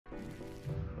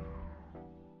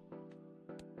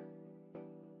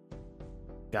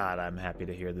God, I'm happy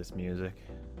to hear this music.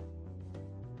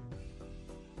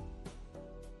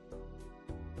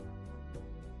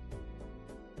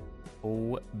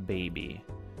 Oh, baby.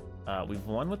 We've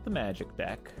won with the magic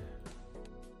deck.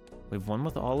 We've won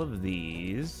with all of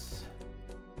these.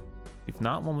 We've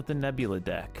not won with the Nebula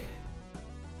deck.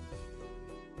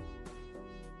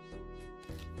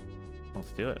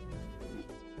 Let's do it.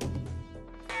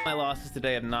 My losses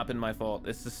today have not been my fault.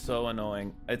 This is so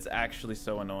annoying. It's actually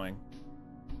so annoying.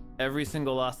 Every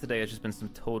single loss today has just been some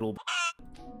total...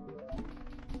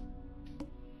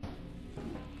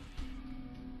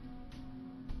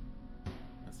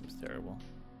 That seems terrible.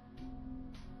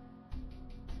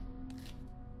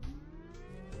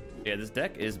 Yeah, this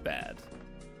deck is bad.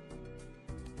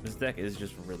 This deck is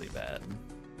just really bad.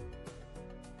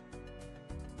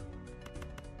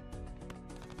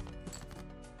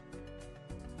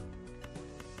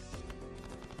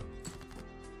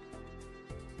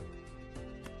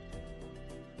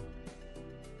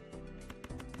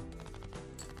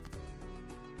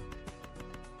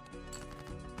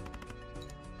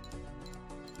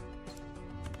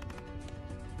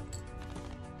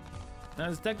 Now,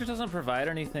 this deck just doesn't provide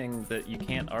anything that you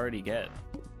can't already get.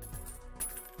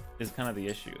 Is kind of the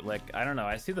issue. Like, I don't know,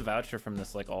 I see the voucher from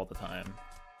this like all the time.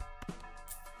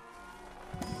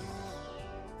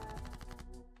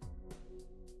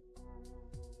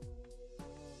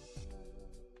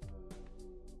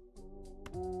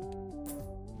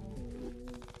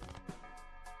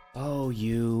 Oh,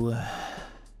 you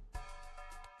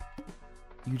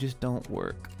just don't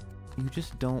work. You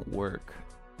just don't work.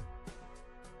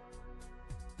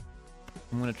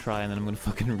 I'm gonna try and then I'm gonna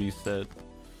fucking reset.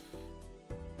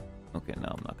 Okay, no,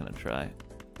 I'm not gonna try.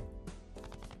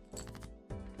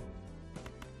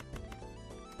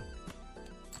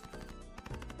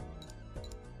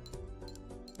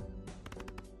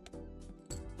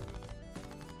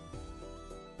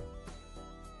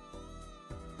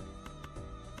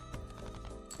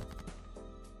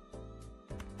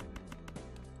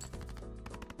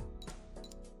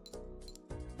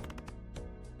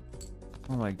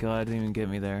 Oh my god, didn't even get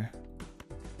me there.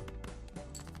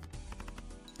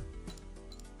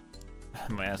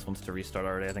 My ass wants to restart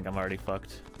already. I think I'm already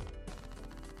fucked.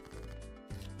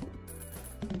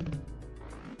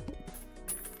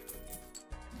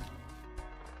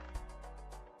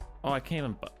 Oh, I can't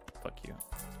even... Fuck you.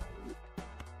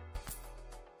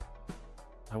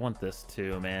 I want this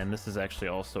too, man. This is actually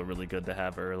also really good to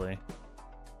have early.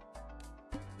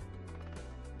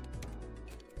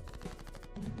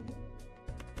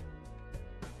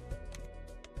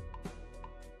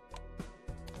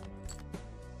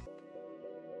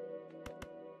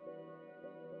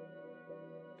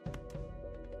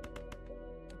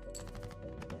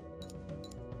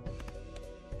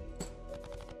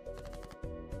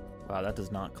 Wow, that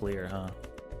does not clear, huh?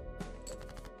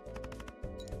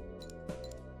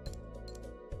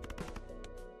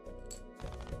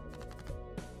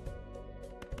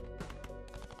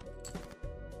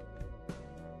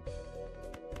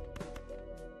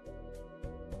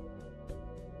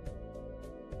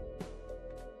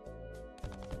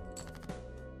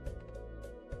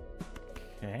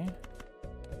 Okay.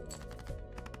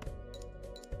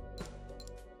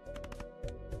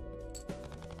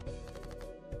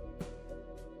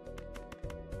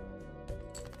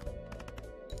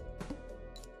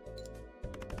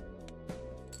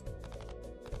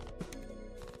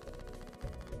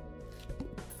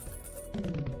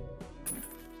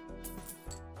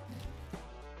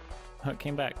 Oh, it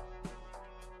came back.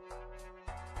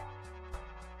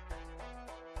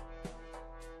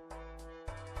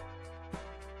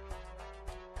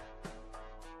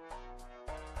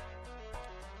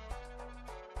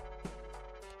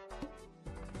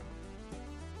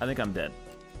 I think I'm dead.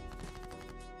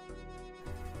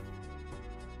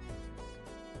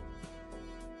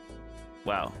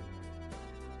 Wow.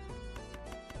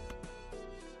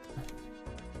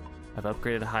 I've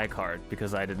upgraded a high card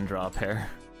because I didn't draw a pair.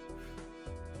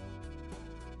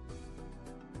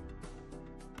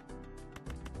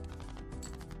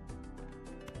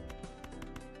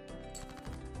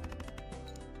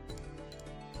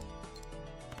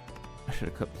 I should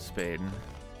have cut the spade.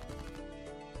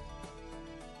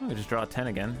 Oh, I just draw a 10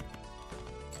 again.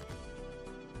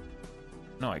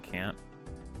 No, I can't.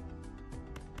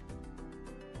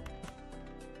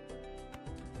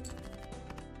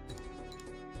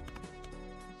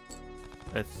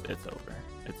 It's over.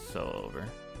 It's so over.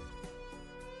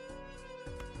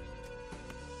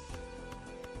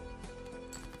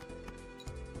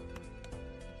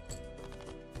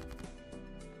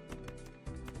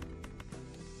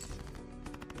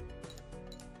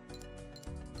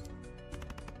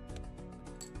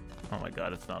 Oh my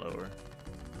god, it's not over.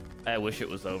 I wish it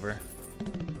was over.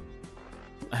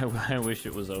 I wish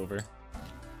it was over.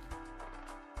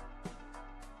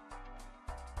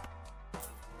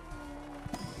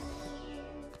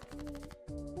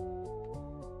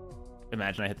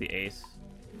 Imagine I hit the ace.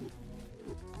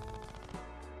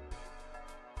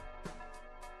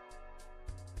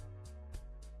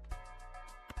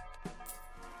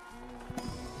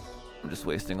 I'm just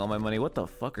wasting all my money. What the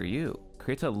fuck are you?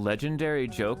 Creates a legendary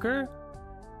Joker?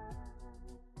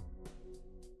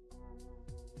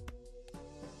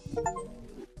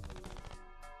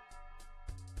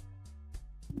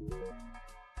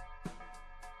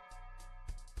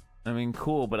 I mean,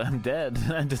 cool, but I'm dead.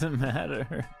 That doesn't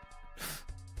matter.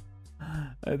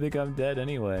 I think I'm dead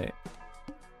anyway.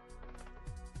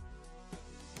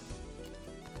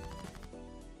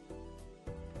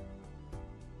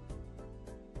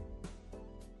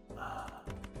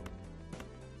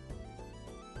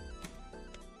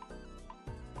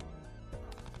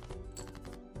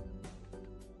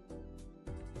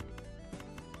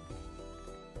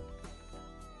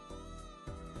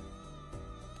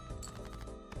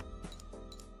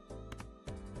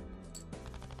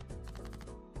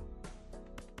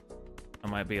 I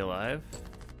might be alive.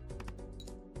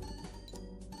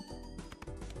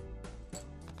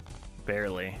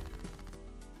 Barely.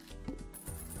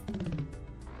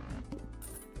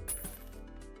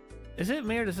 Is it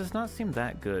me or does this not seem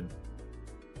that good?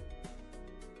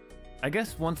 I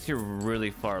guess once you're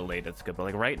really far late it's good, but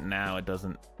like right now it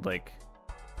doesn't, like...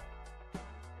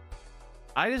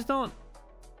 I just don't...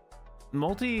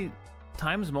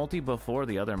 Times multi before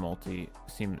the other multi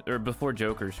seemed... Or before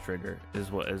Joker's trigger is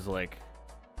what is like...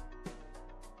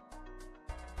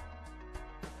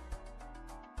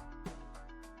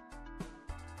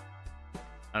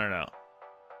 I don't know.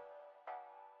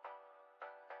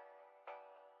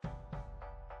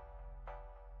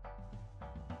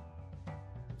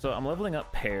 So I'm leveling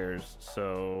up pairs,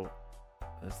 so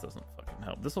this doesn't fucking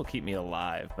help. This will keep me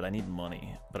alive, but I need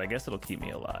money. But I guess it'll keep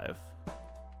me alive.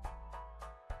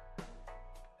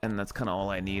 And that's kind of all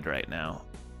I need right now.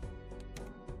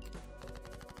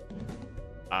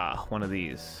 Ah, one of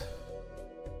these.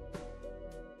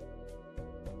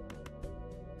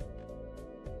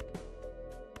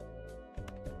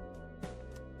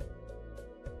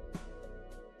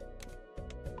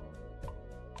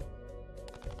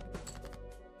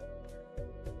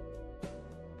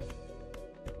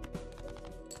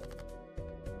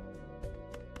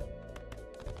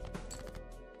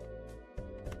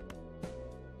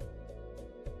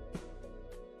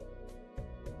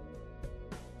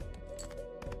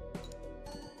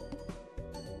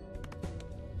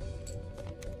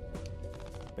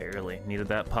 Barely. Needed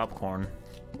that popcorn.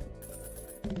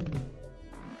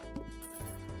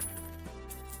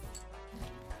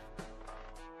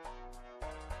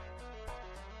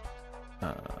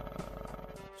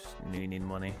 Just knew you need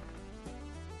money.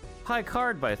 High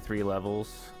card by 3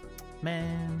 levels.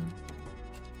 Man.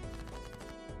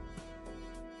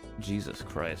 Jesus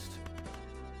Christ.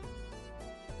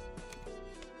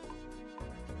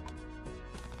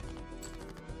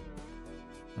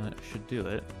 That should do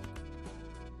it.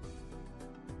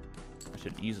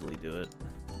 Should easily do it.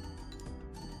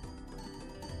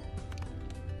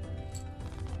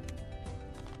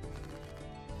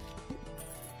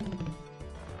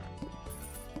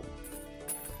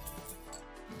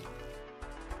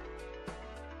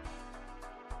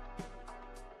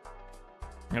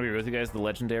 I'll be real with you guys, the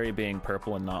legendary being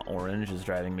purple and not orange is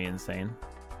driving me insane.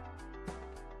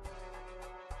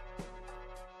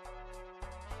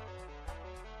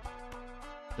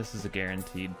 This is a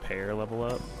guaranteed pair level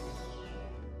up.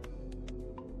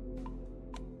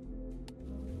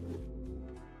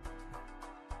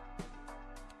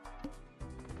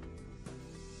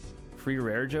 Free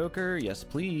rare Joker? Yes,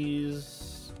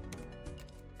 please.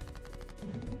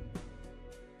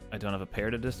 I don't have a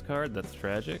pair to discard. That's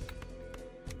tragic.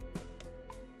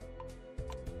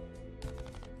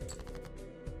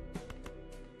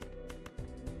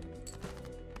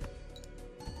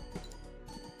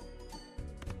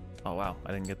 Oh, wow.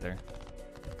 I didn't get there.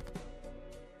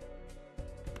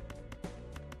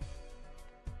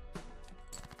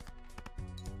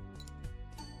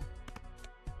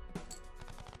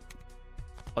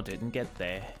 Didn't get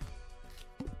there.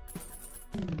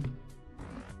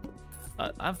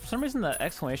 For some reason the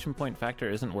exclamation point factor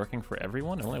isn't working for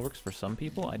everyone. It only works for some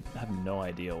people. I have no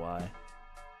idea why.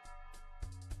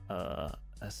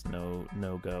 That's no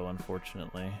go,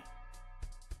 unfortunately.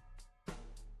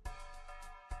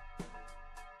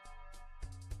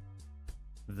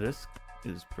 This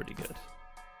is pretty good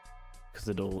because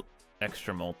it'll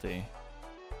extra multi.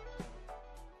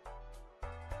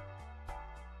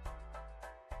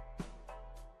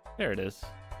 There it is.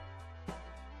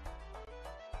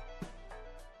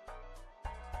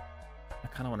 I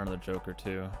kind of want another Joker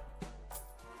too.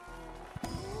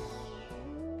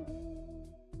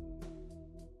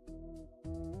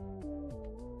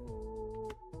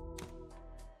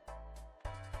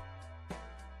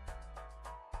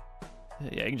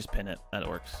 Yeah, you can just pin it. That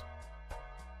works.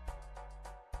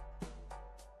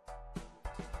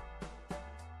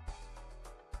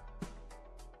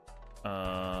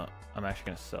 I'm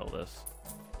actually gonna sell this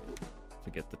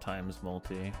to get the times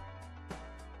multi. I'm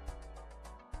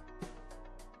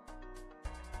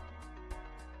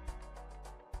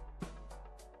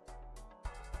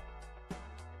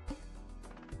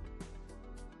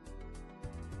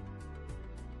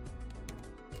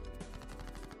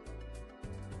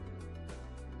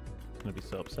gonna be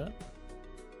so upset.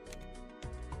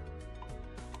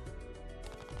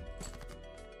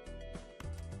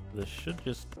 This should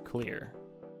just clear.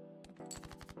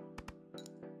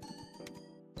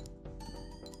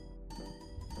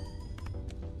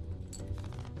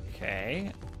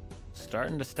 Okay,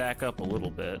 starting to stack up a little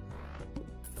bit.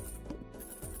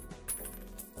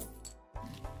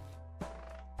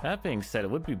 That being said, it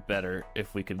would be better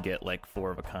if we could get like 4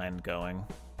 of a kind going.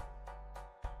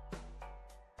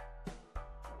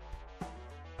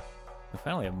 We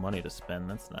finally have money to spend,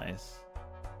 that's nice.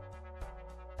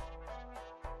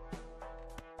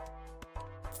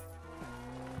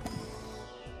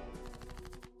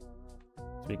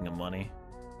 Speaking of money.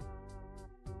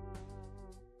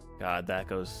 God, that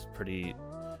goes pretty...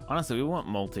 Honestly, we want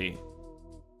multi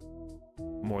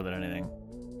more than anything.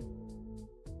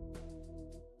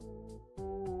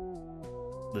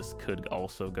 This could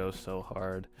also go so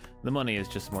hard. The money is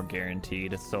just more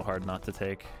guaranteed. It's so hard not to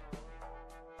take.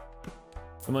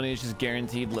 The money is just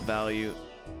guaranteed value.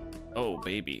 Oh,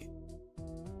 baby.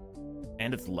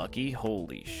 And it's lucky?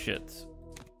 Holy shit.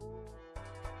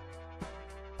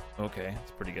 Okay,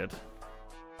 it's pretty good.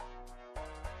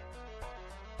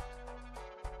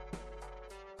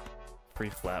 Free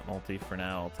flat multi for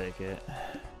now, I'll take it.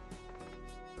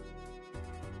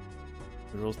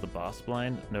 Rules the boss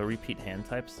blind. No repeat hand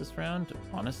types this round.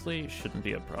 Honestly, shouldn't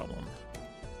be a problem.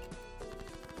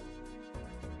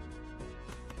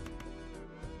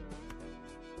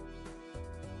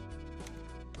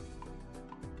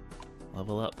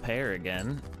 Level up pair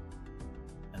again.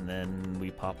 And then we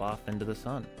pop off into the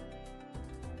sun.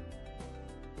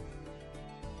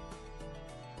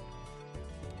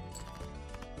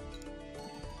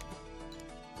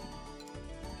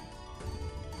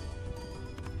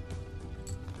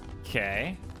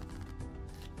 Okay.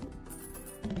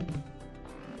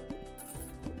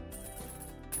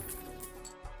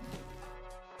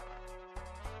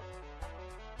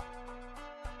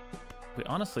 We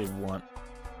honestly want...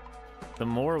 The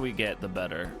more we get, the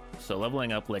better. So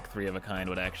leveling up like 3 of a kind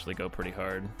would actually go pretty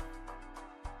hard.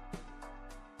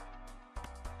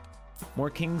 More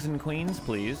kings and queens,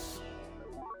 please.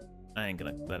 That ain't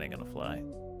gonna fly.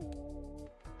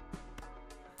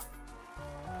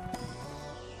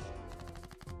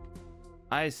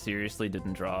 I seriously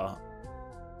didn't draw.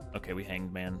 Okay, we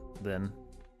hanged man then.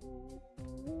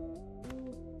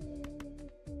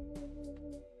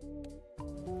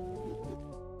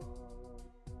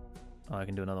 Oh, I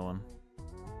can do another one.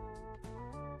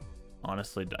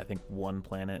 Honestly, I think 1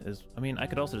 planet is... I mean, I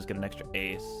could also just get an extra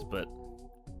ace, but...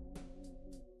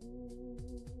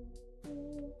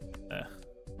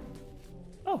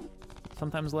 Oh,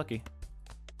 sometimes lucky.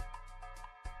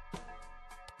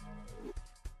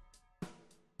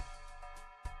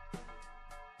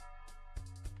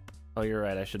 Oh, you're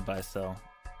right, I should buy sell.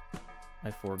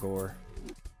 I forgore.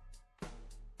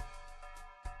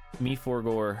 Me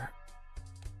forgore.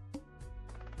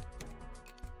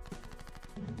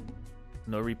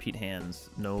 No repeat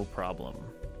hands, no problem.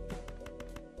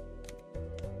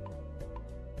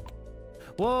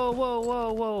 Whoa, whoa,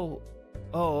 whoa, whoa.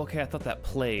 Oh, okay, I thought that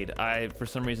played. For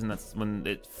some reason, that's when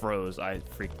it froze. I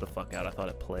freaked the fuck out. I thought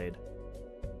it played.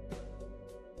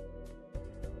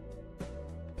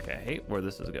 Okay, I hate where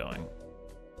this is going.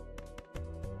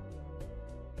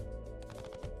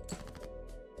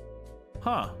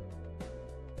 Huh.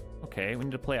 Okay, we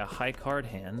need to play a high card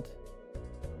hand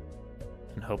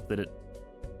and hope that it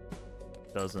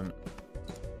doesn't.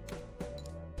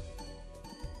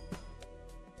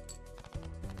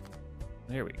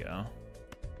 There we go.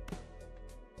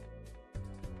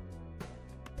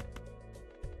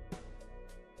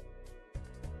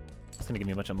 It's gonna give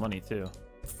me a bunch of money too.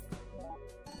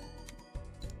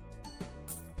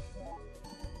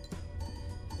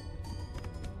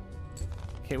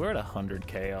 Okay, we're at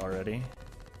 100K already.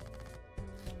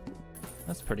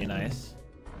 That's pretty nice.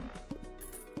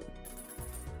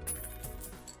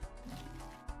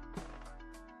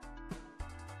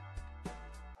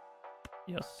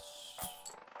 Yes.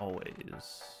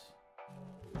 Always.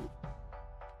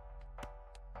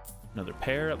 Another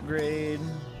pair upgrade.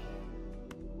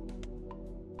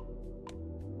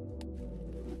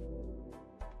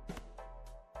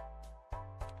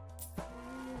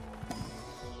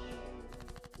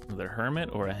 Another hermit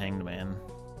or a hanged man.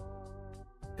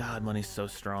 God, money's so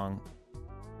strong.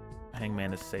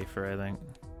 Hangman is safer, I think.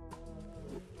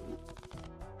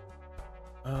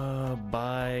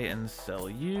 Buy and sell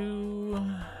you.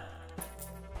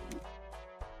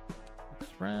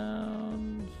 Next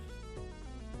round.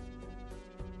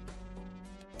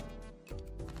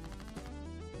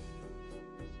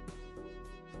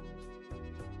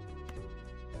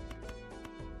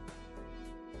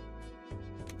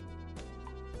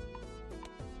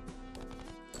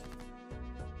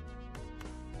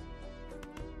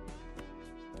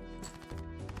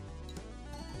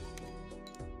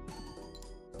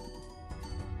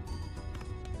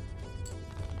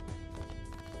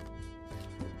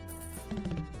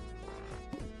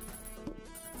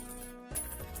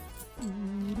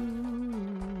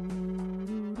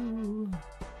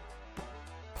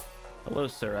 Hello,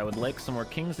 sir. I would like some more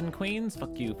kings and queens.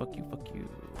 Fuck you, fuck you, fuck you.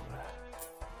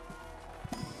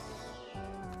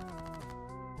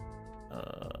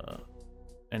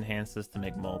 Enhance this to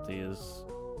make multi is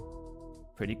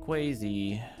pretty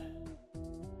crazy.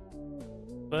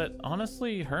 But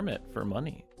honestly, hermit for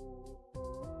money.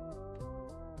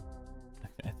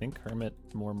 I think hermit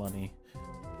more money.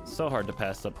 It's so hard to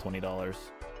pass up $20.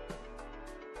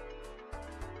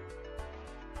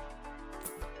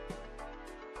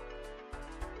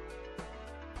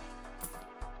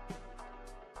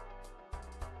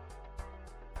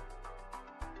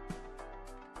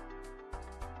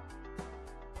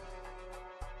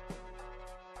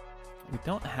 We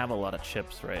don't have a lot of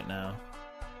chips right now.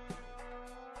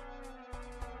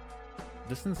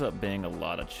 This ends up being a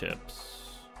lot of chips.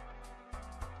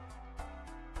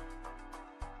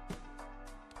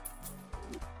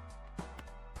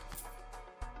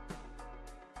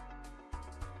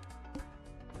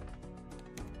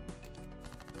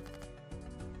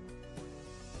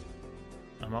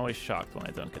 I'm always shocked when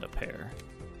I don't get a pair.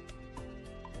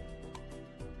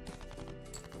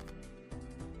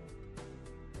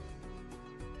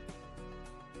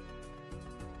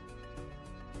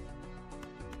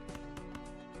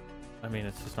 I mean,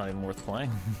 it's just not even worth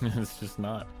playing. It's just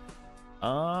not.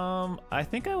 I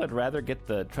think I would rather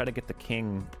try to get the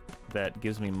king that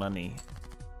gives me money.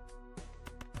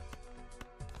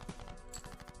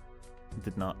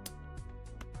 Did not.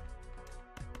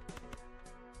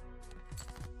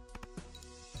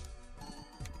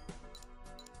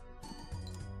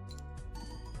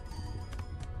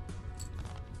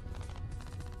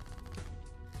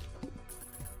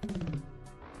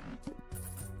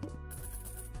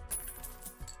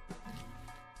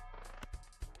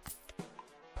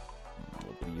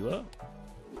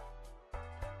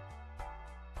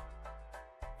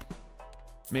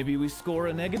 Maybe we score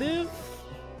a negative?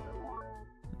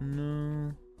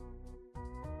 No.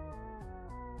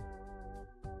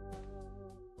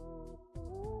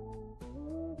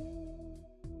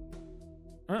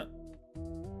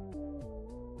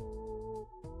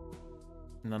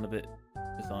 None of it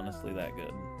is honestly that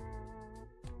good.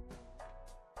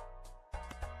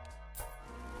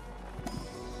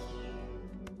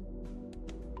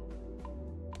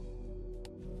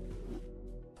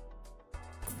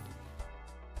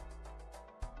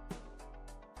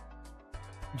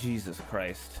 Jesus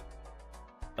Christ.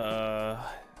 Is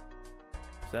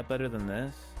that better than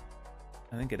this?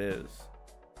 I think it is.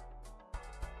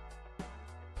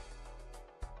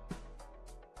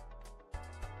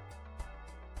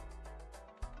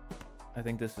 I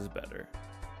think this is better.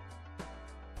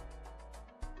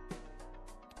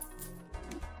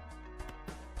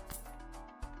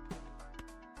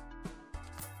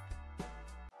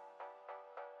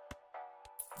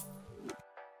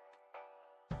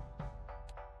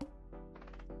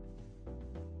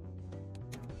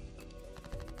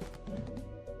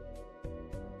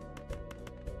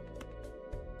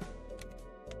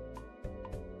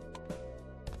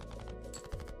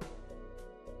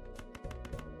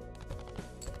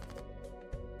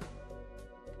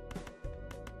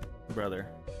 Brother.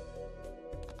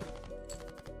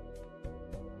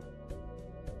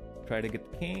 Try to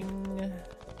get the king.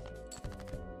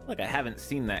 Look, I haven't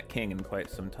seen that king in quite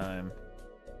some time.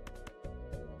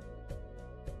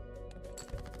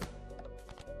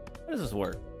 How does this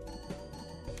work?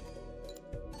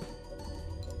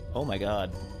 Oh my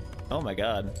god. Oh my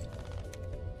god.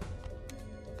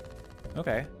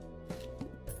 Okay.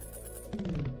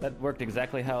 That worked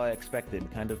exactly how I expected.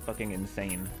 Kind of fucking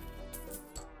insane.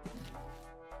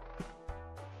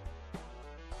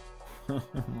 Oh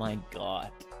my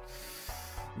god.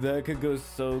 That could go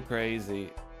so crazy.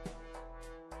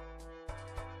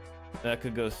 That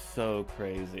could go so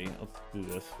crazy. Let's do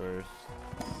this first.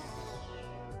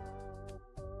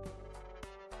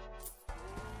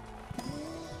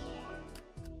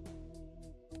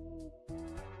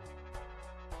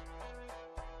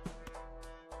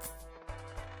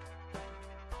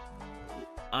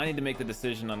 I need to make the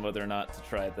decision on whether or not to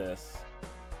try this.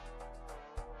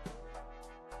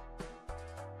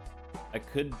 I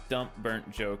could dump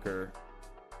Burnt Joker.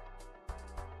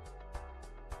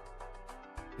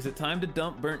 Is it time to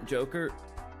dump Burnt Joker?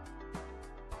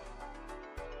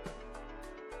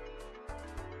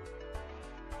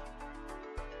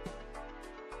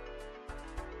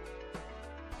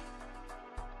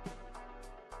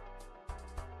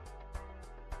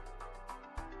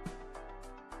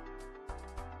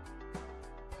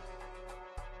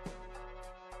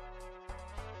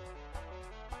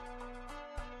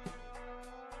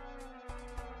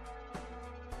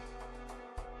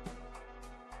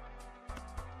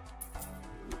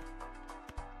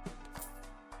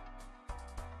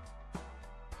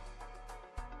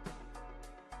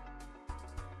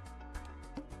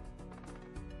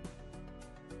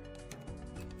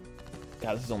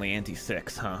 God, this is only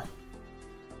anti-6, huh?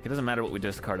 It doesn't matter what we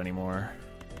discard anymore.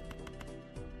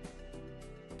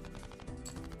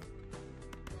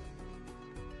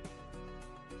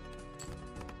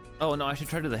 Oh, no, I should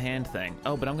try to do the hand thing.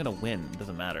 Oh, but I'm gonna win.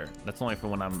 Doesn't matter. That's only for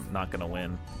when I'm not gonna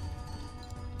win.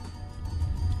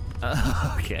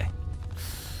 Okay.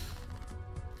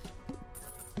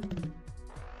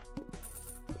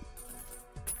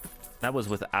 That was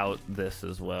without this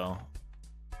as well.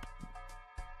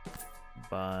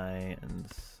 Buy and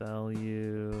sell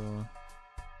you.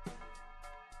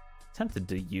 Tempted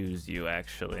to use you,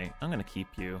 actually. I'm gonna keep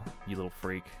you, you little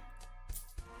freak.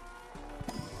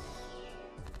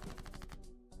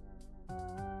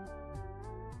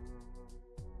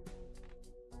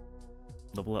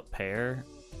 Level up pair.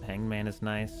 Hangman is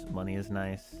nice. Money is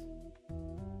nice.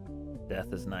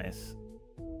 Death is nice.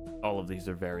 All of these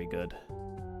are very good.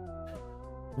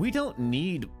 We don't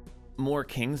need more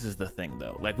kings is the thing,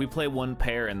 though. Like, we play one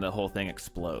pair and the whole thing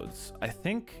explodes. I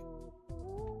think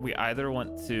we either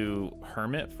want to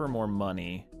hermit for more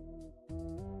money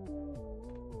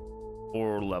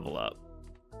or level up.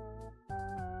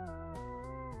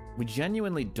 We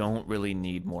genuinely don't really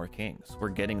need more kings. We're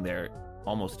getting there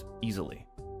almost easily.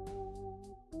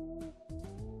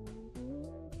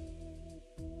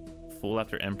 Fool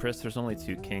after Empress, there's only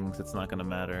 2 kings, it's not gonna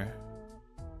matter.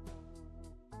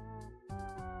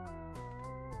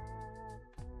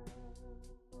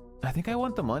 I think I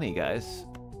want the money, guys.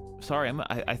 Sorry,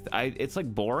 it's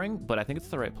like boring, but I think it's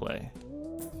the right play.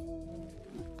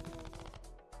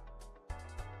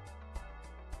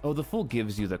 Oh, the Fool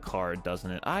gives you the card, doesn't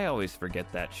it? I always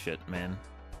forget that shit, man.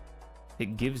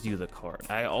 It gives you the card.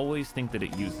 I always think that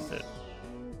it uses it.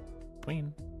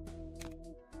 Queen.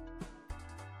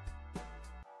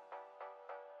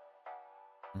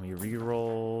 We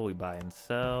reroll, we buy and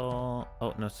sell.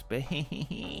 Oh, no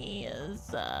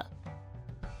space.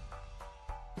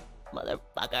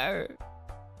 Motherfucker.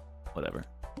 Whatever.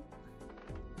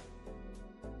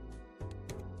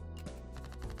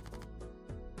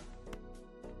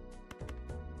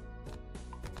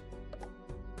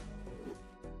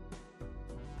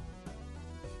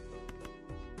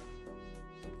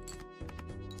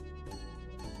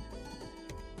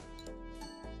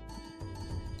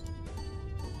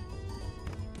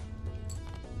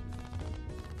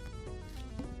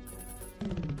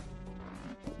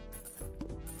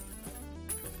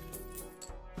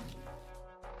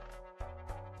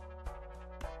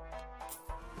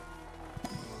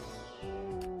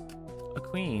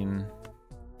 Queen.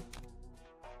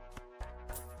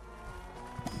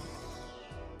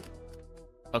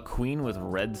 A queen with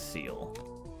red seal.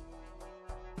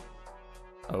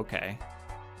 Okay.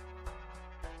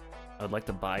 I'd like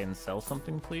to buy and sell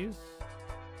something, please.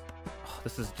 Oh,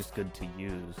 this is just good to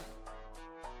use.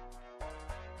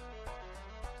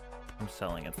 I'm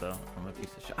selling it, though. I'm a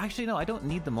piece of shit. Actually, no, I don't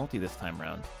need the multi this time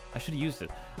around. I should have used it.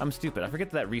 I'm stupid. I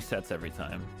forget that resets every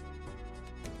time.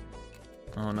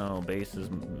 Oh no, base is...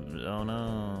 Oh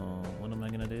no. What am I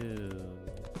gonna do?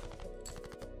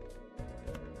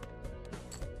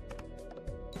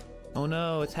 Oh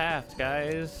no, it's halved,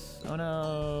 guys. Oh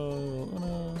no. Oh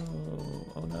no.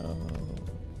 Oh no.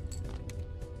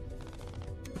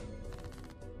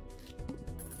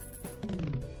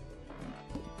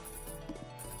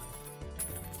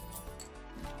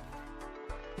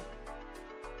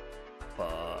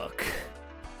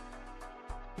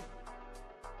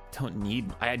 don't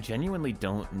need... I genuinely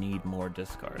don't need more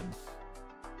discards.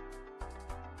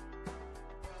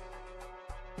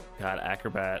 God,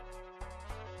 Acrobat.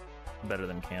 Better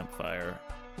than Campfire.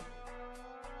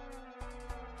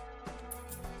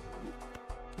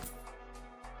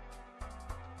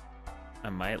 I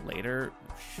might later.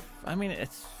 I mean,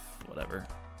 it's whatever.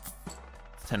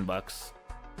 It's $10,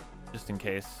 just in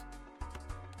case.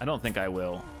 I don't think I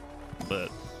will, but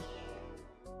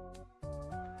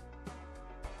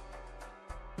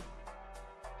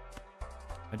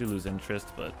I do lose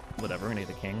interest, but whatever. We need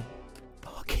a king.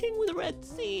 Oh, king with a red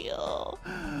seal,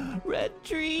 red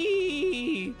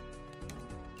tree.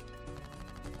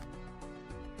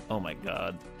 Oh my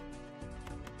god,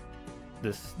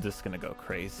 this is gonna go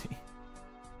crazy.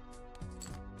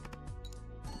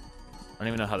 I don't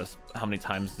even know how many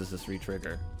times does this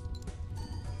re-trigger.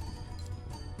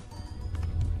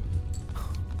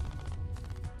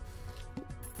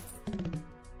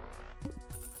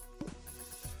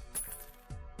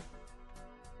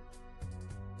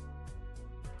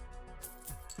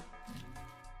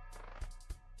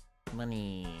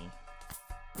 Money.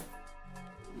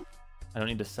 I don't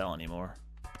need to sell anymore.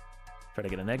 Try to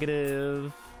get a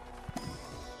negative.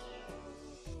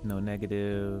 No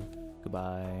negative.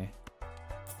 Goodbye.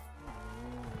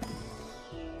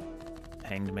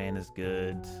 Hanged Man is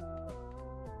good.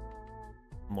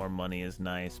 More money is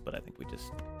nice, but I think we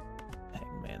just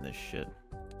Hanged Man this shit.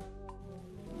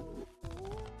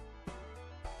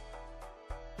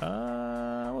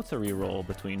 What's a reroll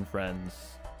between friends?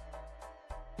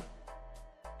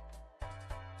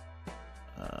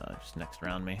 Just next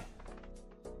round me.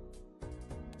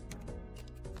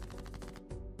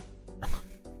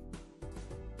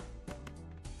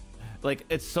 Like,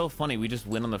 it's so funny, we just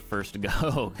win on the first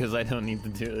go, because I don't need to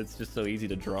do it. It's just so easy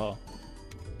to draw.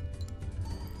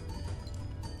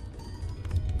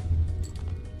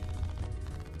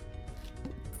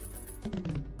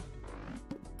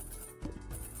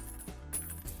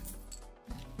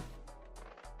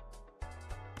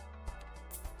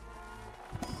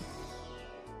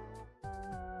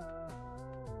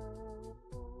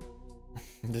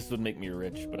 This would make me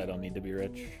rich, but I don't need to be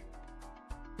rich.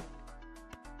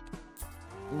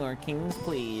 More kings,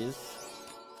 please.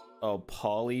 Oh,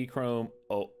 polychrome.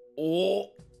 Oh.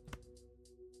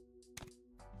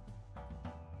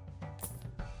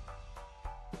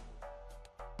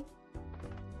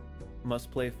 Must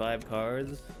play 5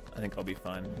 cards. I think I'll be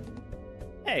fine.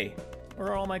 Hey, where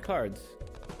are all my cards?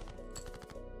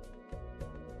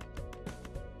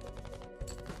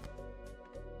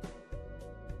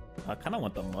 I kind of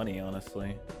want the money,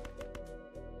 honestly.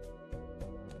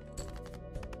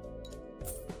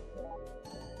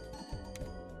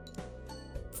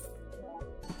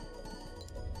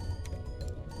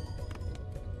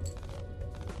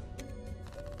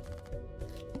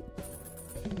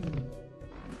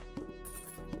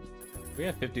 We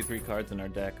have 53 cards in our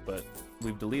deck, but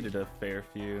we've deleted a fair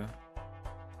few.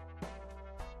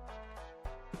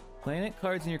 Planet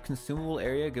cards in your consumable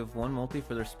area give 1 multi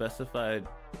for their specified...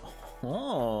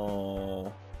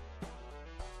 Oh.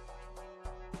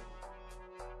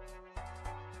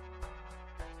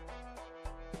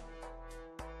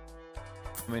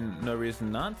 I mean, no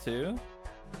reason not to.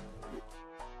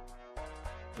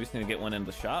 We just need to get one in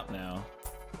the shop now.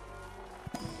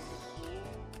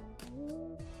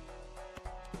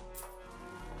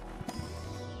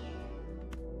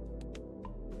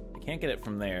 We can't get it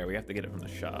from there. We have to get it from the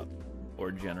shop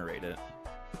or generate it.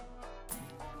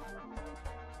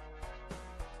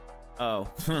 Oh,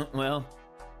 well,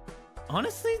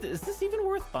 honestly, is this even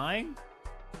worth buying?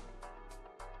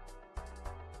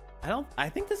 I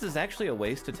think this is actually a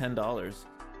waste of $10.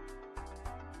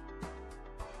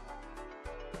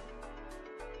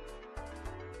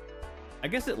 I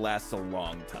guess it lasts a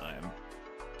long time.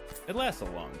 It lasts a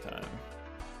long time.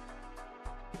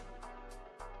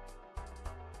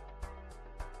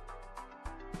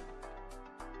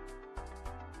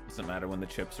 Doesn't matter when the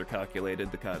chips are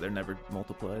calculated, they're never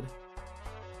multiplied.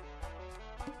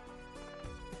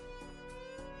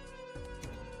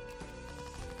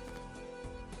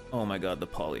 Oh my god, the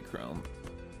polychrome.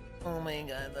 Oh my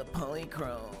god, the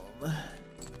polychrome.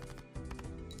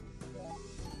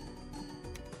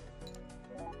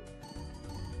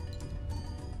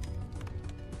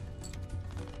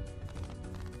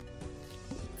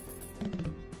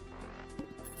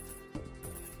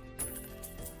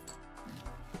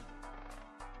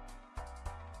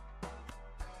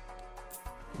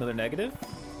 Another negative?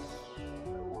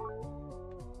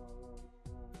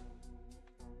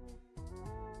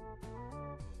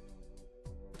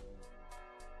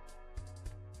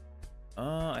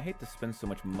 I hate to spend so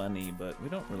much money, but we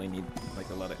don't really need like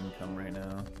a lot of income right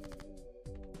now.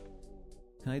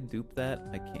 Can I dupe that?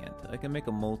 I can't. I can make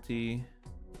a multi.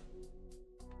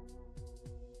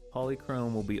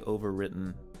 Polychrome will be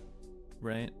overwritten,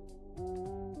 right?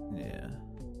 Yeah.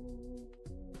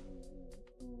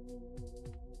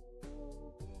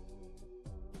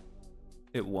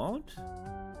 It won't?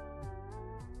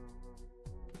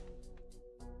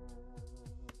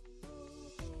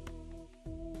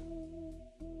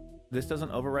 This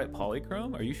doesn't overwrite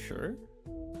polychrome? Are you sure?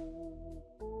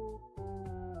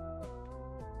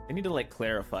 I need to like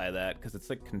clarify that because it's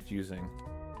like confusing.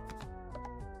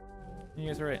 You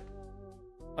guys are right.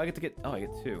 I get to get, oh, I get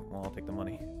 2. Well, I'll take the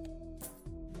money.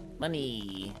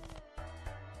 Money.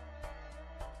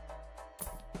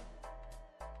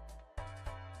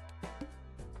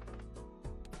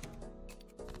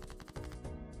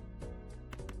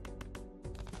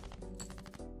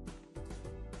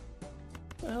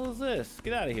 What the hell is this?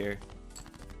 Get out of here.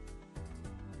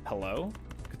 Hello?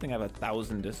 Good thing I have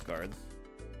 1,000 discards.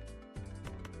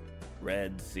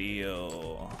 Red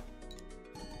seal.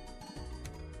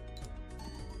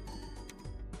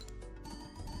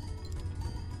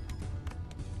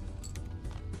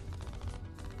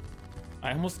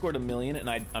 I almost scored 1 million and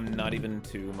I'm not even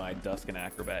to my Dusk and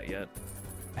Acrobat yet.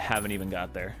 I haven't even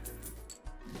got there.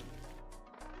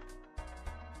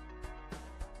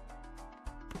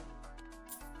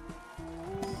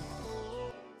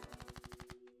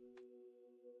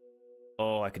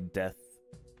 Oh, I could death.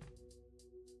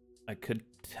 I could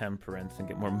temperance and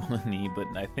get more money, but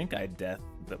I think I death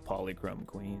the Polychrome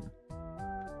Queen.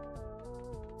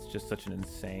 It's just such an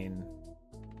insane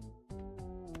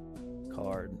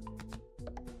card.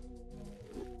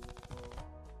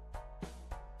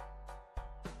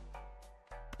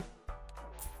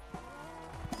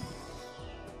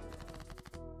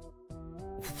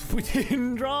 We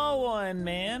didn't draw one,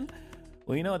 man.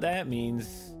 Well, you know what that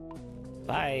means.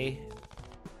 Bye.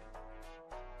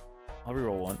 I'll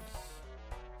reroll once.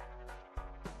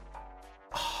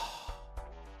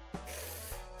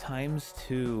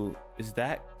 ×2. Is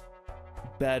that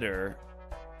better?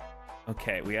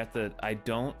 Okay, we have to... I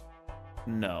don't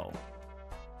know.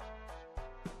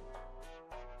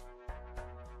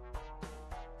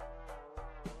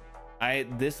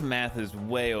 This math is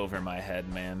way over my head,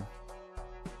 man.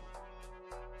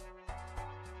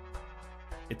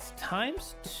 It's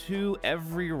 ×2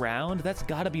 every round? That's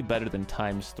gotta be better than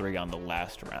 ×3 on the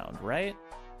last round, right?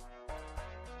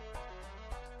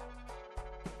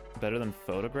 Better than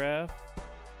photograph?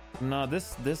 No,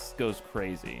 this goes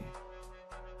crazy.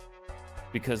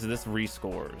 Because this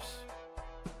rescores.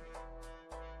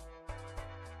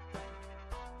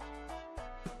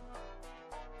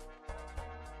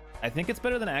 I think it's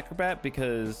better than Acrobat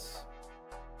because...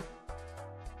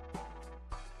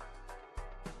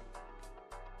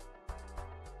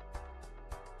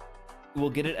 we'll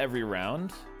get it every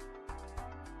round.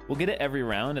 We'll get it every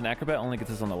round, and Acrobat only gets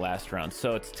us on the last round.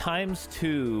 So it's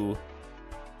 ×2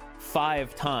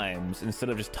 5 times instead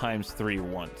of just ×3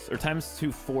 once. Or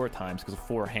 ×2 4 times because of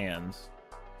 4 hands.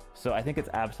 So I think it's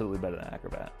absolutely better than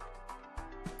Acrobat.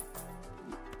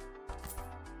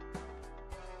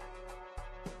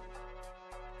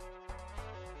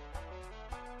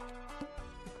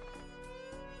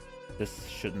 This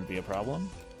shouldn't be a problem.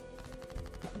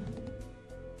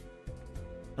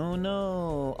 Oh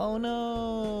no! Oh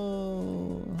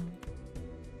no!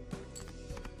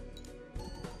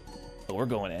 Oh, we're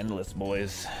going endless,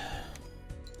 boys.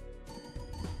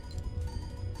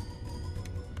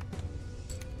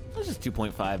 That's just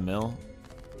 2.5 mil.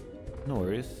 No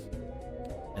worries.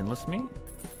 Endless me?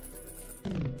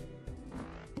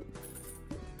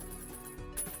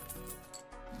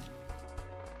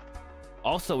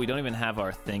 Also, we don't even have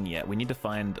our thing yet. We need to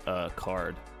find a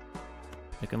card.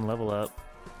 We can level up.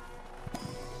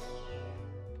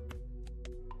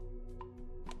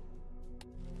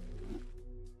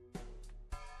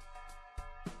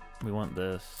 We want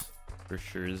this for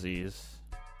surezies.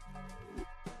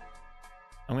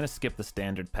 I'm gonna skip the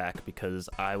standard pack because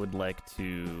I would like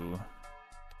to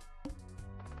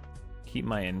keep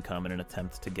my income in an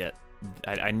attempt to get...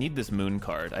 I need this moon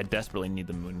card. I desperately need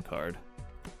the moon card.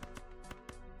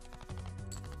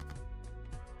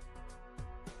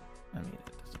 I mean,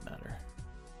 it doesn't matter.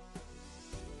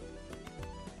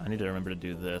 I need to remember to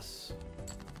do this.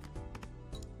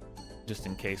 Just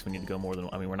in case we need to go more than...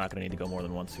 I mean, we're not going to need to go more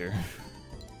than once here.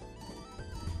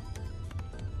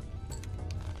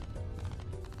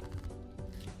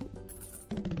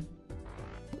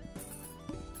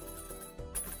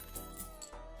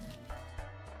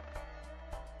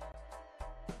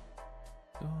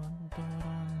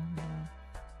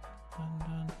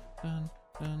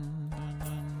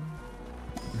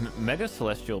 Mega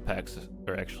Celestial packs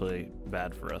are actually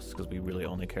bad for us because we really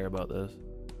only care about this.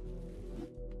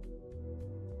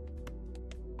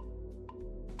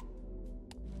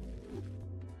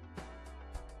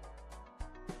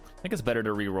 I think it's better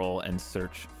to reroll and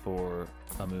search for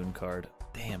a moon card.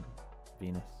 Damn,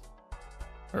 Venus.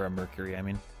 Or a Mercury, I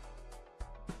mean.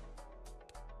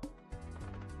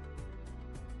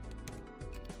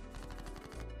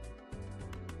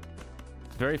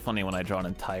 It's very funny when I draw an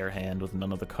entire hand with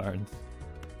none of the cards.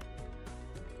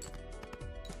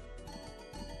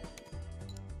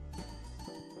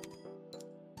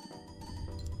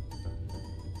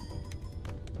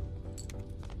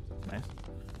 Nice.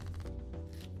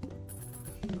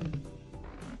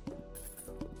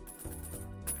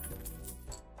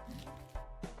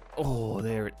 Oh,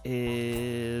 there it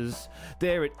is.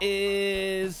 There it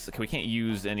is. Okay, we can't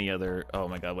use any other. Oh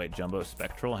my god, wait, Jumbo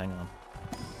Spectral? Hang on.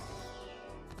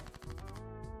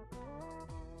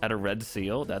 At a red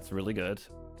seal, that's really good.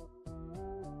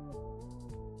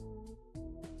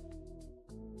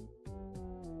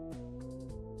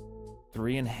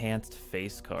 Three enhanced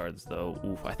face cards, though.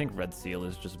 Oof, I think red seal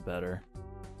is just better.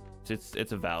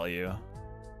 It's a value.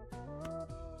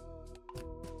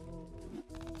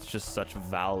 It's just such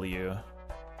value.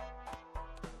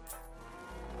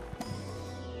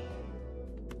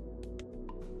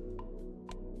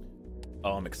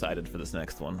 Oh, I'm excited for this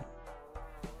next one.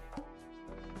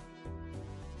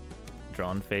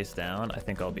 Drawn face down. I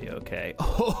think I'll be okay.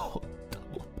 Oh,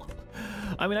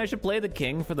 I mean, I should play the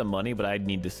king for the money, but I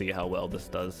need to see how well this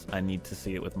does. I need to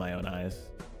see it with my own eyes.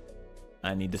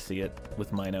 I need to see it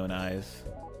with mine own eyes.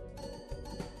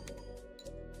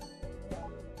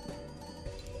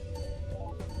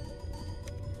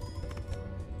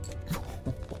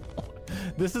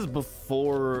 This is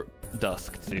before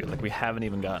dusk too. Like we haven't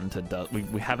even gotten to dusk.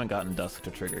 We haven't gotten dusk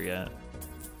to trigger yet.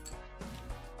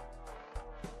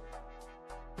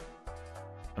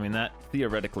 I mean, that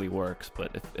theoretically works,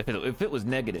 but if it was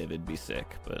negative, it'd be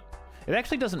sick. But it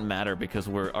actually doesn't matter because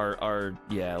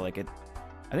yeah, like it.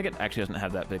 I think it actually doesn't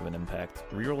have that big of an impact.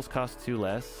 Rerolls cost 2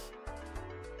 less.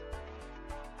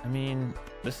 I mean,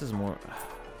 this is more.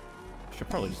 I should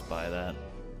probably just buy that.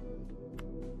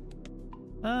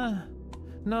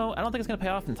 No, I don't think it's gonna pay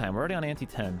off in time. We're already on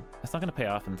ante-10. It's not gonna pay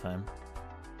off in time.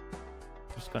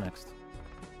 Just go next.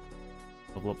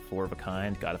 Level up 4 of a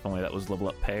kind. God, if only that was level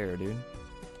up pair, dude.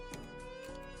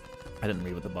 I didn't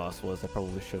read what the boss was. I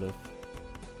probably should have.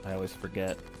 I always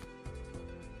forget.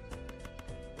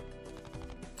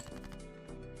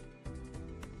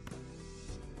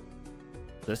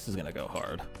 This is gonna go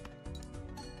hard.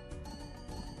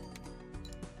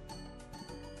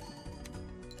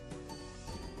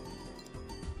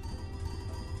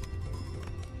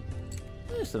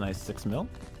 Just a nice 6 mil.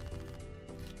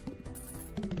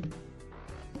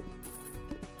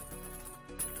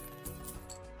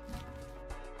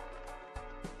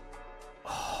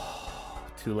 Oh,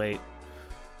 too late.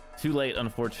 Too late,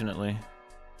 unfortunately.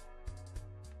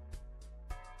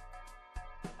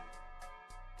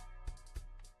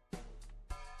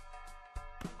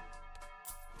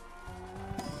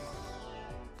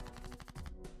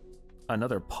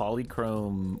 Another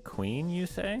polychrome queen, you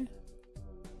say?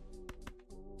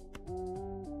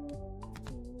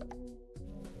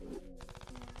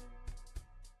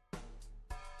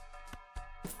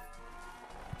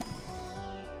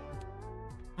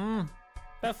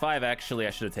 That 5 actually I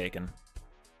should have taken.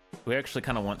 We actually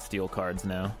kind of want steel cards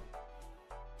now.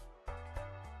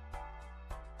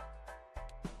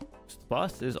 The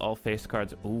boss is all face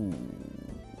cards. Ooh.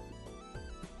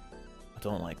 I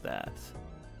don't like that.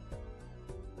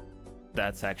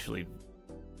 That's actually...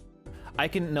 I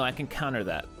can counter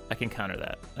that. I can counter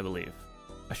that, I believe.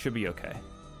 I should be okay.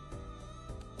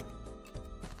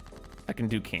 I can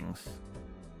do kings.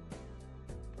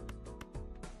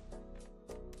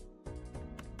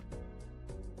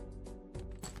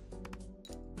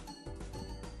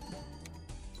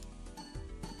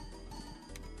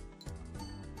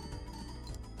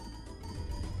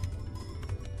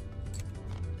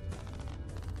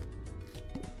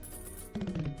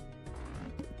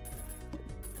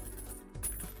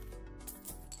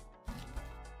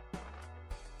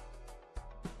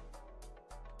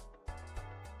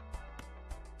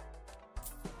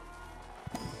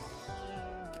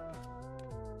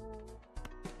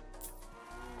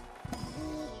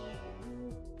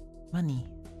 Money.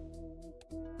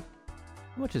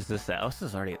 How much is this at? Oh, this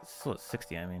is already still at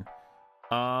 60, I mean.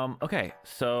 Okay,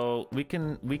 so we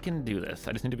can do this.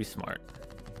 I just need to be smart.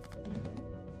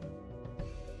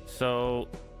 So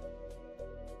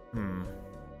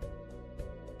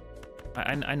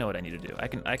I know what I need to do. I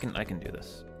can do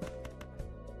this.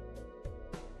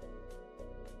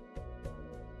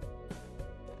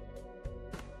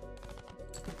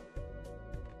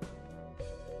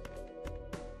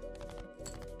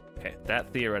 Okay,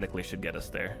 that theoretically should get us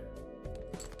there.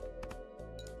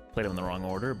 Played them in the wrong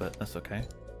order, but that's okay.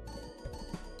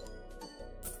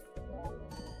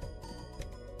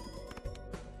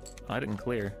 I didn't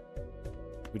clear.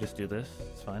 We just do this.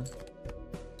 It's fine.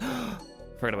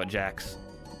 Forgot about jacks.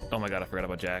 Oh my god, I forgot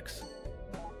about jacks.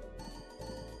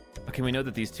 Okay, we know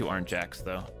that these two aren't jacks,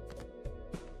 though.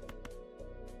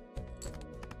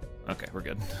 Okay, we're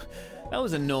good. That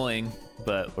was annoying,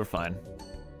 but we're fine.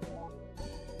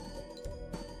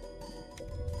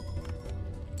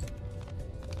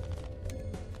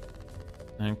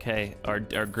 Okay, our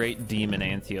great demon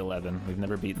ante 11. We've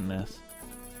never beaten this.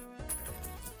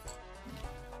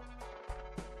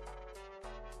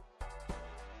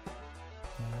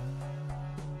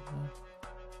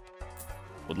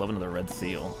 Would love another red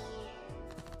seal.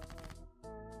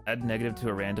 Add negative to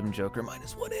a random joker,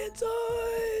 -1 hand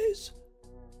size.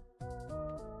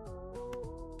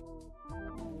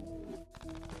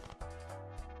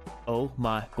 Oh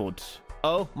my god.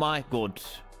 Oh my god.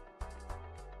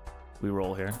 We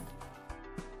roll here.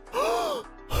 Oh,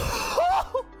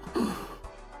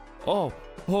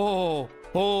 oh,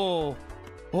 oh,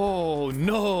 oh,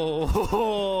 no.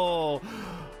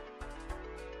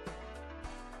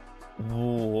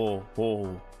 Whoa,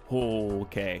 whoa, whoa,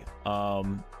 okay.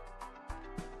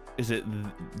 Is it,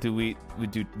 do we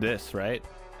do this, right?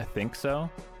 I think so.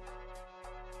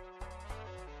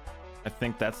 I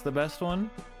think that's the best one.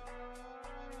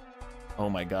 Oh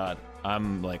my god.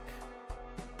 I'm like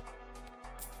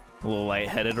a little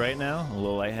lightheaded right now. A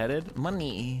little lightheaded.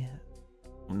 Money.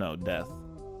 No, death.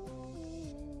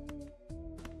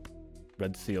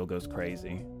 Red seal goes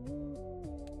crazy.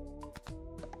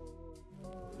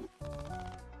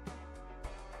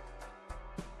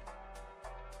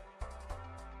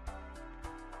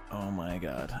 Oh my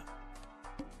god.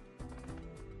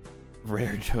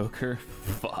 Rare joker?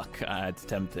 Fuck. It's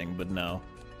tempting, but no.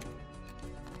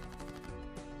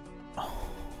 Oh.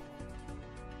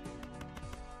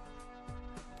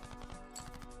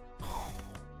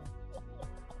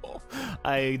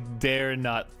 I dare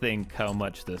not think how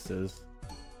much this is.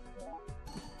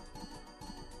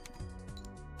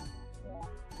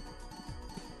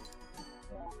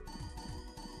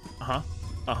 Uh-huh.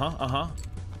 Uh-huh. Uh-huh.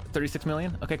 36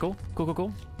 million? Okay, cool. Cool, cool,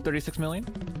 cool. 36 million.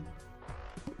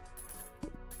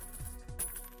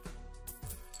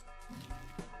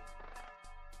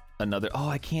 Another. Oh,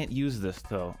 I can't use this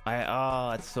though.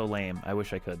 Oh, it's so lame. I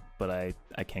wish I could, but I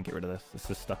can't get rid of this. This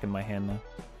is stuck in my hand now.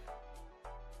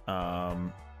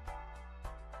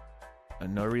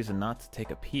 No reason not to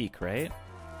take a peek, right?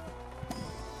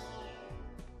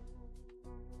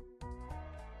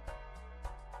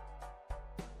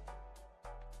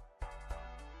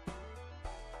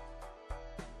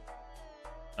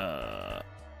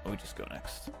 We just go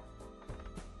next.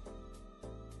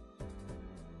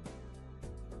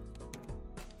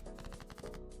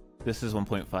 This is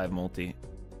 1.5 multi.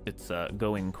 It's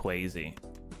going crazy.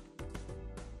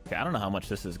 Okay, I don't know how much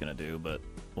this is gonna do, but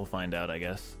we'll find out, I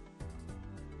guess.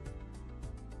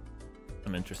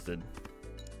 I'm interested.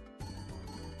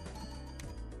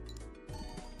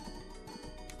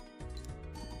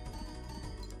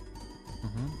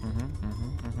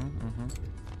 Mm-hmm.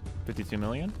 52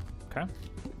 million? Okay.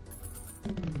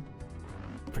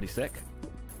 Pretty sick.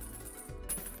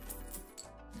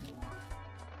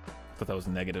 Thought that was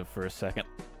negative for a second.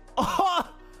 Oh!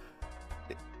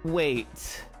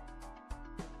 Wait.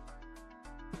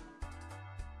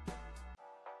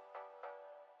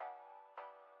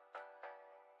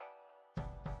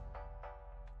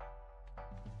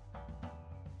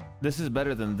 This is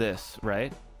better than this,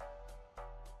 right?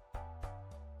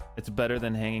 It's better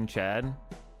than Hanging Chad.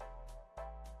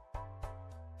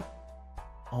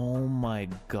 Oh my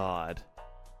god.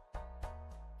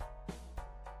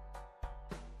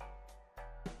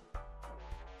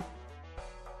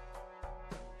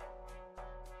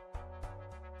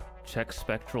 Check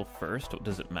spectral first.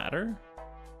 Does it matter?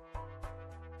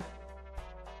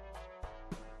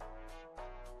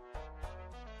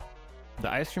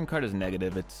 The ice cream card is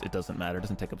negative. It doesn't matter. It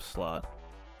doesn't take up a slot.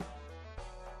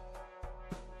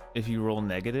 If you roll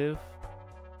negative.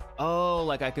 Oh,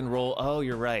 like I can roll. Oh,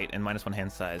 you're right. And -1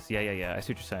 hand size. Yeah. I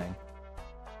see what you're saying.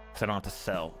 Because I don't have to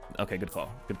sell. Okay, good call.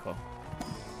 Good call.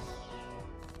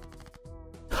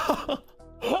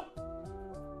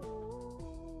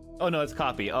 Oh, no, it's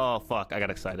copy. Oh, fuck. I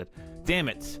got excited. Damn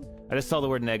it. I just saw the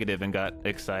word negative and got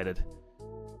excited.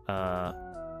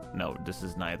 No, this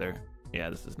is neither. Yeah,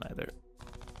 this is neither.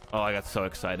 Oh, I got so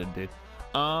excited, dude.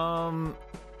 Well,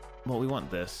 we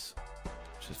want this.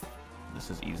 Just,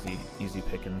 this is easy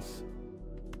pickings.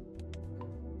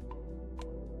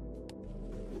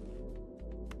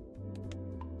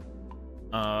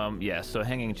 Yeah, so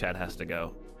Hanging Chad has to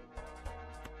go.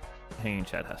 Hanging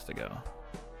Chad has to go.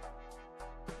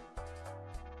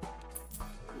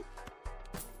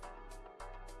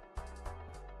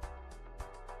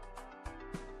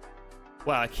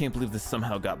 Wow, I can't believe this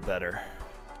somehow got better.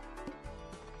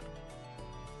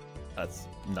 That's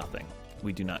nothing.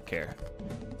 We do not care.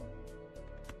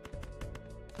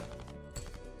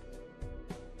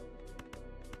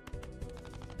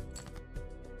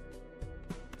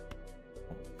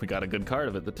 We got a good card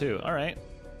of it, too. All right.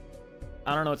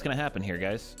 I don't know what's going to happen here,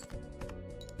 guys.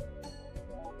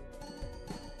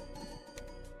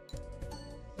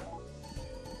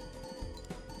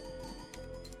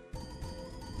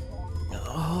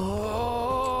 Oh!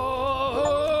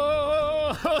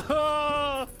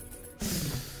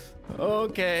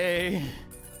 Okay.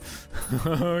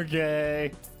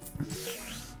 Okay.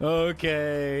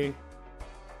 Okay.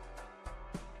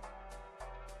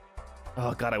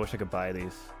 Oh, God, I wish I could buy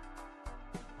these.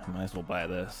 I might as well buy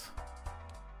this.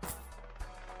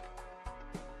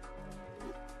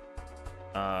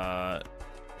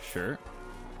 Sure.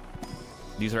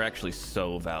 These are actually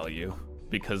so value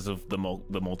because of the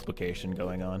multiplication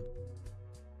going on.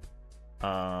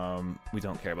 We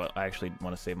don't care about. I actually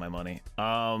want to save my money.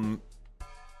 Oh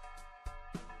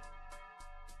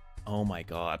my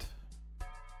God.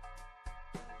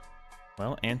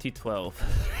 Well, anti 12.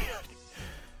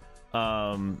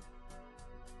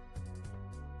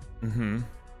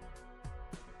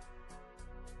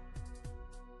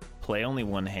 Play only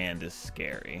one hand is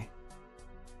scary.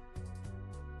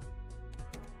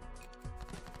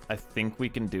 I think we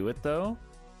can do it though.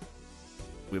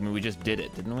 I mean, we just did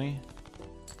it, didn't we?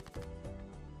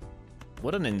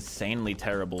 What an insanely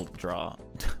terrible draw.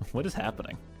 What is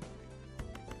happening?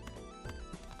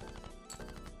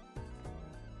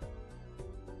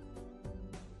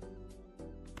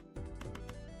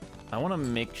 I want to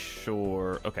make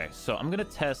sure... Okay, so I'm going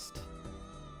to test...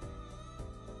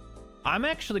 I'm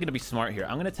actually going to be smart here.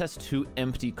 I'm going to test 2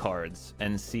 empty cards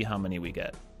and see how many we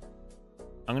get.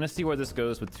 I'm going to see where this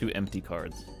goes with 2 empty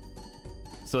cards.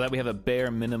 So that we have a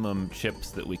bare minimum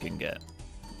chips that we can get.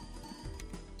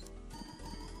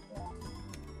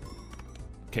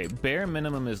 Okay, bare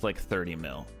minimum is like 30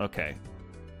 mil. Okay.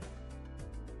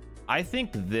 I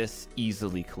think this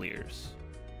easily clears.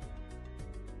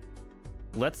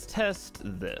 Let's test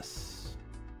this.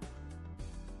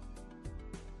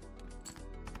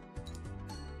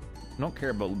 I don't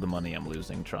care about the money I'm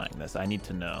losing trying this. I need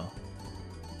to know.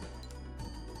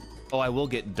 Oh, I will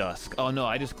get Dusk. Oh no,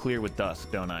 I just clear with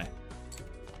Dusk, don't I?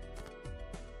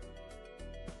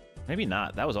 Maybe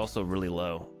not. That was also really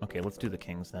low. Okay, let's do the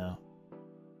kings now.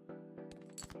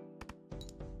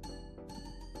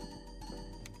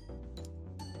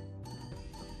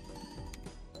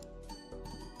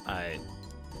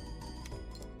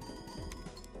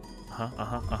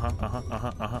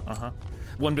 Uh-huh.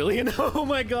 1 billion? Oh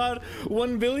my God.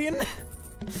 1 billion?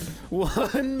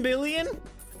 1 billion?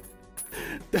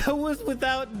 That was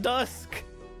without Dusk.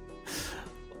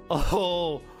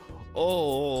 Oh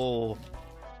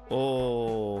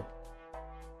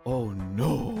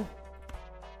no.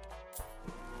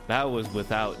 That was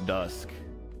without Dusk.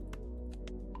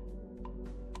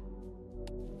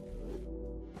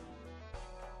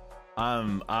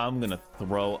 I'm gonna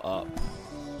throw up.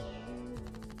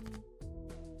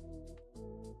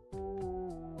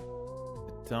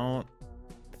 I don't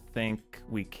think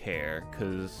we care,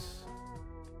 because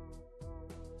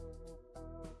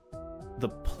the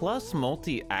plus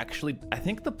multi actually, I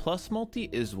think the plus multi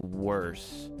is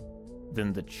worse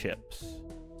than the chips.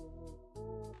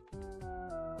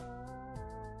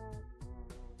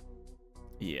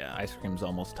 Yeah, ice cream's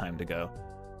almost time to go.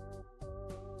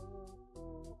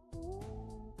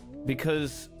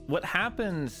 Because what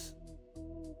happens,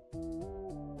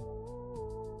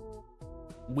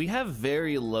 we have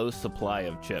very low supply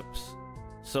of chips.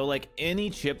 So like any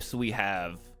chips we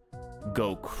have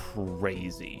go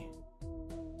crazy.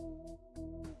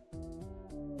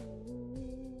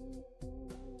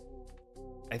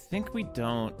 I think we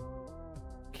don't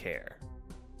care.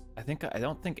 I think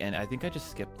I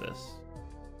just skip this.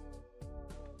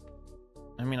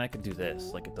 I mean, I could do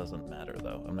this, like it doesn't matter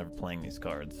though. I'm never playing these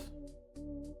cards.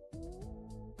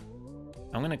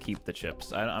 I'm gonna keep the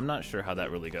chips. I'm not sure how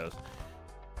that really goes.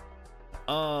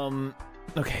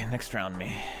 Okay, next round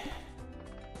me.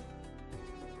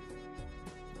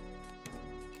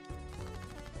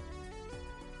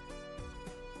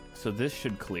 So this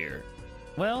should clear.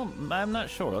 Well, I'm not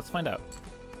sure. Let's find out.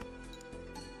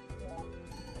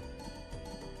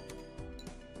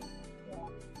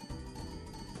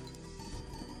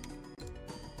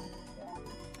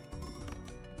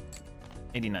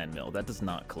 89 mil. That does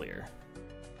not clear.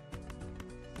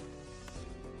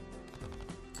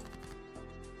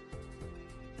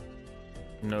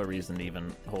 No reason to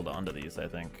even hold on to these, I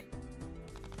think.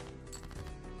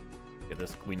 Okay,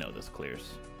 this, we know this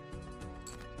clears.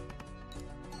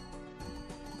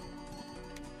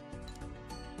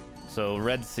 So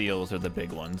red seals are the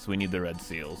big ones. We need the red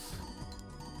seals.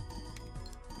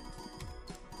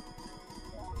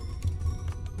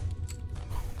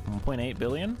 $1.8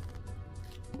 billion?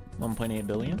 1.8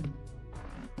 billion?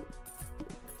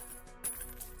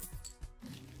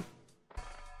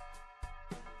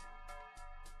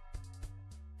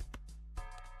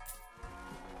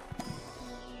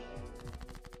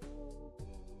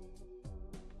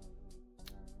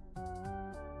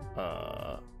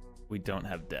 We don't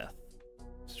have death.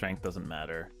 Strength doesn't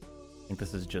matter. I think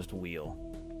this is just wheel.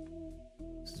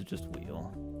 This is just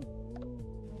wheel.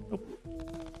 Nope.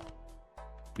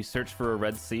 We search for a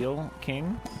red seal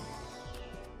king.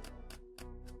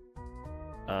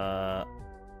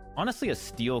 Honestly, a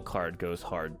steel card goes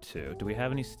hard too. Do we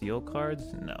have any steel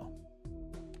cards? No.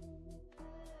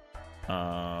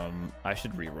 I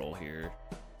should re-roll here.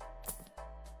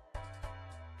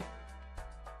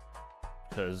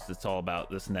 Because it's all about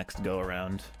this next go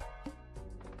around.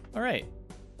 All right,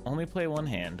 only play one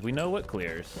hand. We know what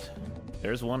clears.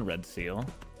 There's one red seal.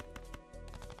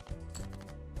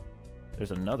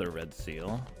 There's another red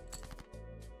seal.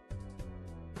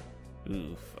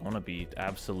 Oof, I want to be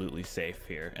absolutely safe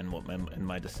here in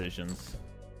my decisions.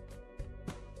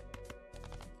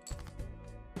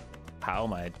 How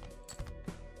am I?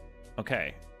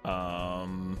 Okay.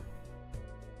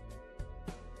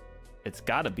 It's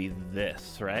gotta be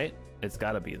this, right? It's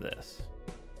gotta be this.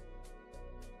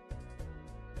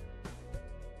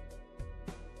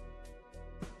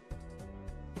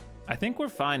 I think we're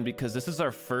fine because this is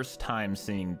our first time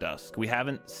seeing Dusk. We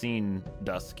haven't seen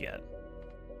Dusk yet.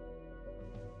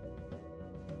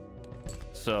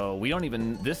 So we don't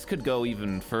even, this could go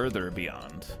even further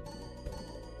beyond.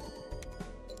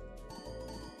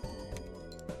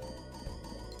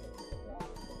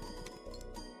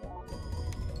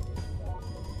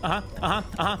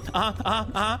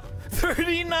 Uh-huh.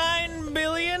 39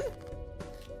 billion?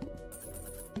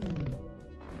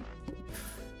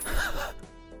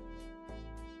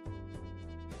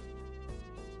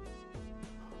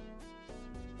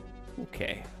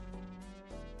 Okay.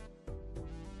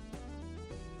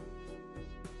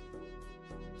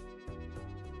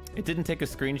 It didn't take a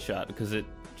screenshot because it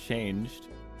changed.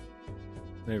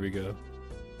 There we go.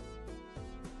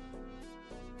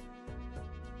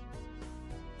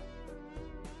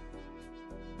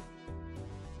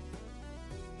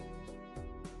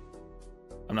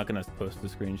 I'm not gonna post the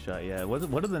screenshot yet.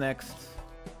 What are the next?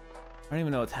 I don't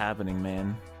even know what's happening,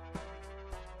 man.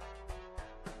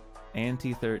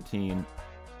 Ante 13.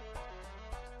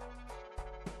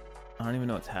 I don't even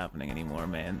know what's happening anymore,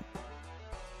 man.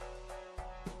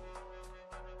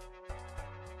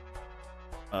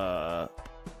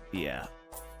 Yeah.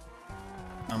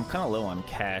 I'm kind of low on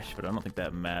cash, but I don't think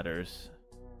that matters.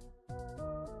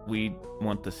 We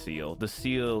want the seal. The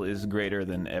seal is greater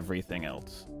than everything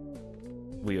else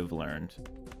we have learned.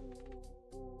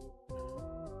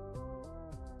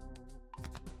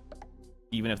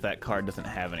 Even if that card doesn't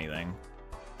have anything.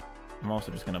 I'm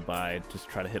also just gonna buy, just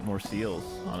try to hit more seals,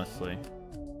 honestly.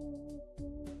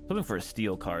 Hoping for a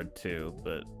steel card too,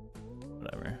 but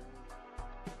whatever.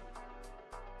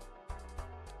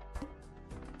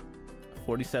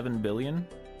 47 billion?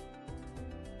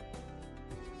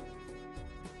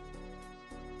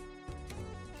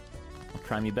 I'll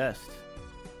try me best.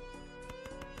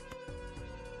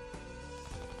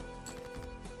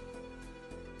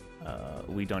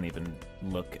 We don't even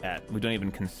we don't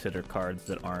even consider cards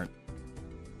that aren't.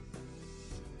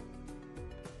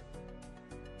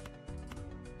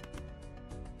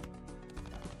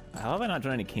 How have I not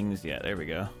drawn any kings yet? There we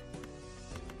go.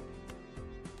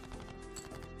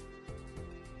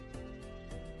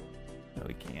 No,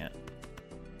 we can't.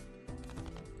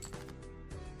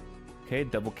 Okay,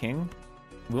 double king.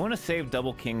 We want to save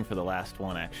double king for the last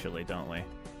one, actually, don't we?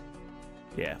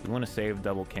 Yeah, we want to save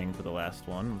double king for the last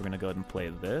one. We're gonna go ahead and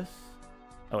play this.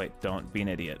 Oh wait, don't be an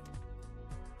idiot.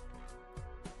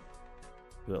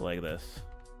 Do it like this.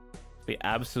 Be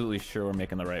absolutely sure we're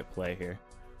making the right play here.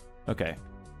 Okay.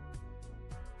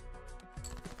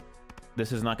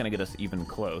 This is not gonna get us even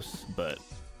close, but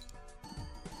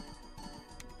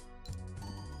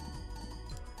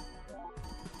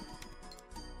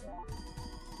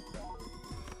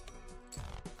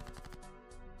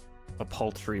a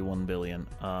paltry 1 billion.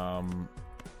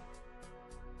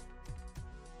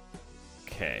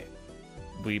 Okay.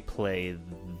 we play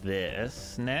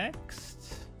this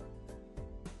next.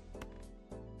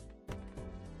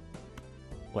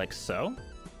 Like so.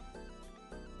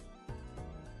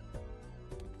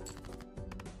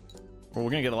 Well,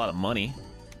 we're gonna get a lot of money.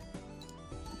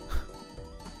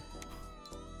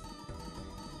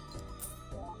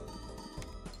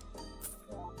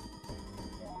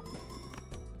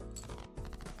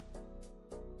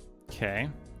 Okay.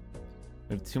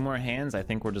 We have 2 more hands. I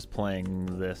think we're just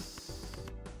playing this.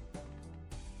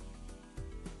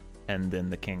 And then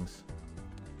the kings.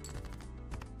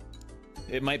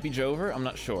 It might be Jover. I'm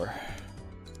not sure.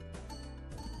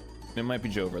 It might be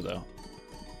Jover, though.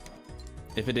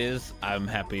 If it is, I'm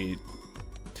happy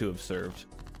to have served.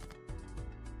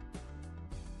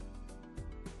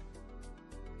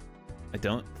 I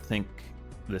don't think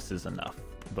this is enough,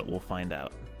 but we'll find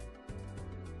out.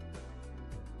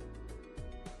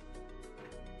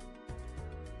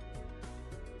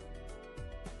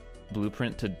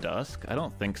 Blueprint to Dusk? I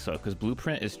don't think so, because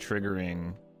Blueprint is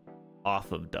triggering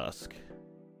off of Dusk.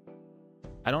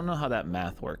 I don't know how that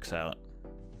math works out.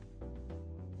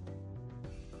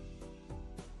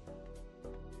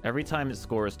 Every time it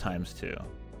scores ×2.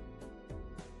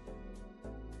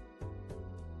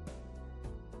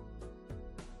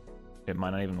 It might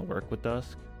not even work with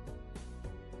Dusk.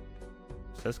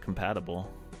 It says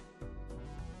compatible.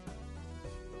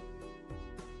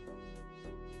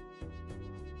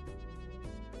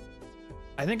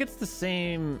 I think it's the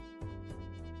same.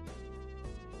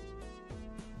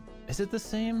 Is it the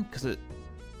same? Because it...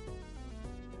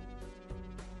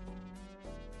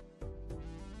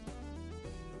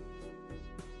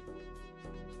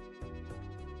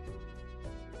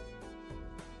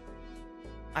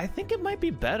 I think it might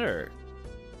be better.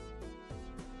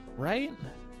 Right?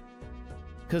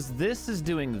 Because this is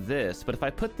doing this, but if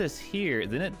I put this here,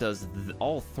 then it does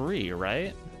all 3,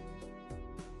 right?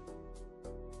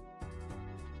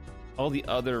 All the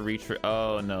other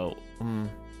oh no.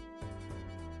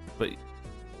 But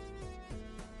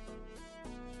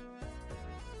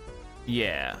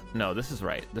yeah, no, this is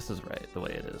right. This is right the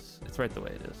way it is. It's right the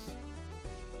way it is.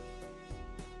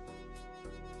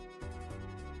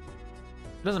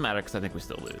 It doesn't matter because I think we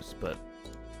still lose, but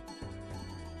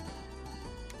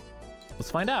let's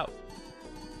find out.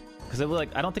 Because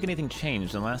I don't think anything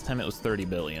changed, and last time it was 30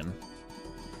 billion.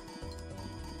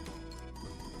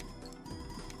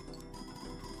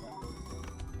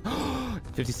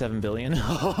 $57 billion.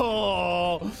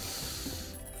 Oh!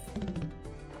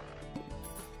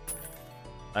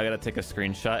 I gotta take a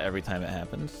screenshot every time it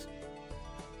happens.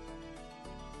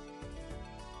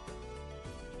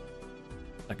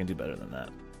 I can do better than that.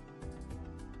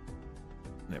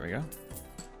 There we go.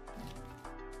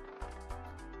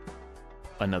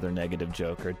 Another negative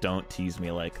Joker. Don't tease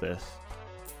me like this.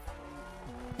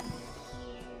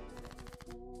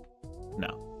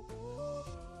 No.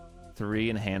 3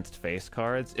 enhanced face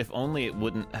cards. If only it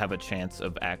wouldn't have a chance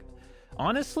of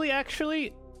honestly,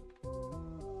 actually,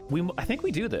 I think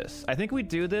we do this. I think we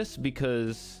do this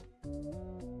because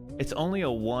it's only a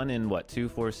 1 in what, 2,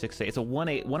 4, 6, 8. It's a 1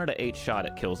 out of 8 shot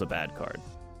it kills a bad card.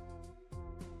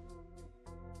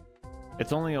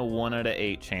 It's only a 1 out of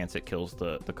 8 chance it kills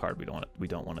the card we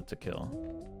don't want it to kill.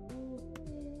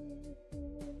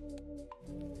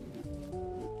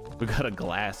 We got a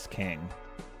Glass King.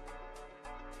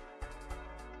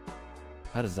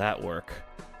 How does that work?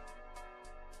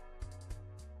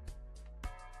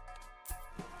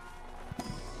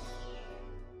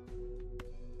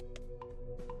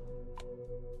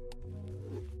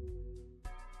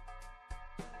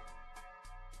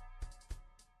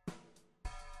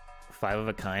 Five of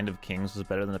a kind of kings was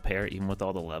better than a pair, even with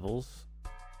all the levels.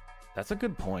 That's a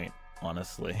good point,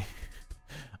 honestly.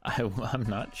 I'm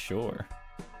not sure.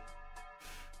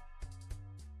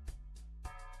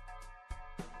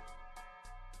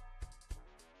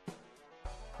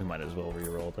 We might as well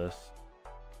re-roll this.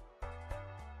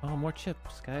 Oh, more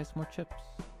chips, guys, more chips.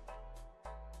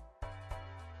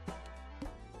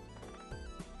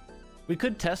 We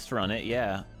could test run it,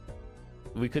 yeah.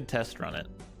 We could test run it,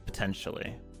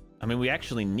 potentially. I mean, we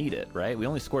actually need it, right? We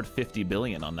only scored 50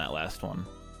 billion on that last one.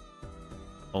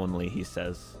 Only, he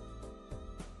says.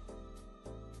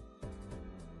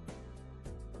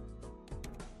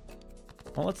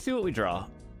 Well, let's see what we draw.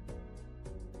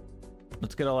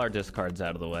 Let's get all our discards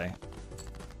out of the way.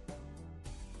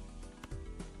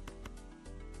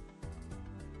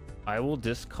 I will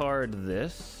discard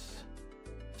this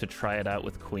to try it out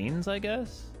with queens, I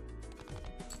guess?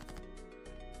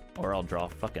 Or I'll draw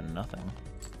fucking nothing.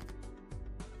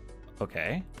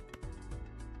 Okay.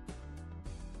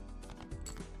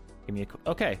 Give me a...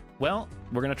 Okay, well,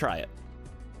 we're gonna try it.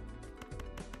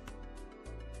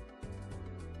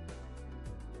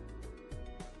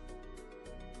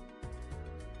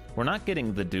 We're not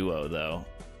getting the duo, though.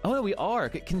 Oh, no, we are.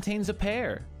 It contains a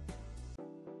pair.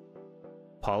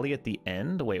 Poly at the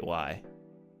end? Wait, why?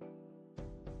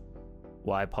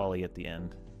 Why poly at the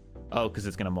end? Oh, because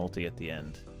it's going to multi at the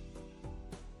end.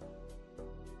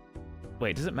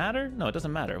 Wait, does it matter? No, it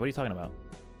doesn't matter. What are you talking about?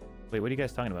 Wait, what are you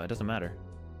guys talking about? It doesn't matter.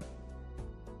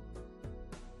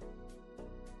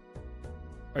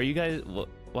 Are you guys...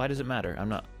 Why does it matter? I'm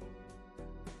not...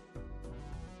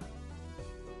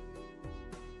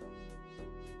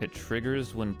 It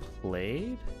triggers when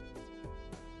played?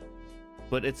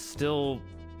 But it's still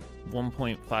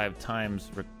 1.5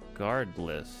 times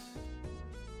regardless.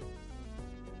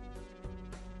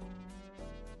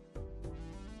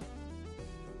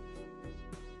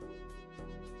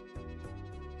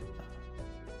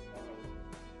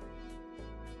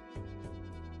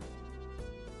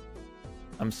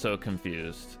 I'm so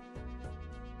confused.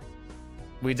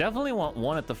 We definitely want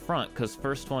one at the front, because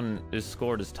first one is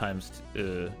scored as times...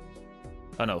 oh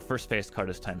no, first face card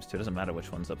is times 2. It doesn't matter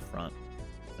which one's up front.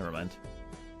 Never mind.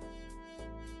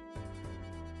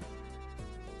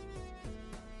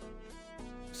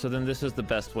 So then this is the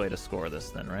best way to score this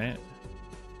then, right?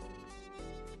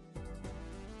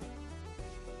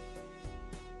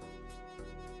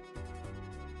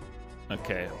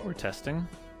 Okay, we're testing.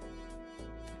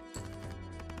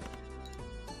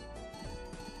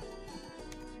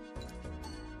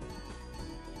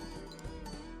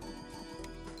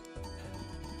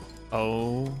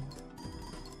 Oh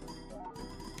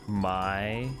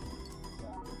my.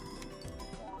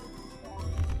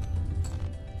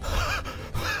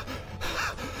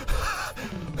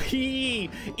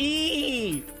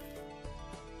 E.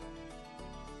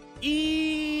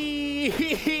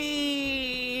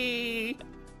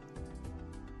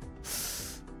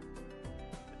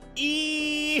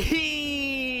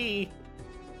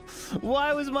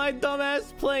 Why was my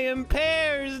dumbass playing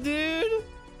pairs, dude?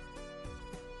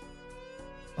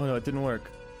 Oh no, it didn't work.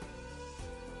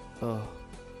 Oh.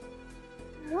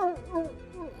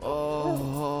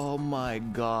 Oh my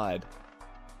god.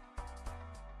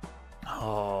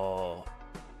 Oh.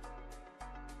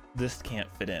 This can't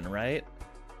fit in, right?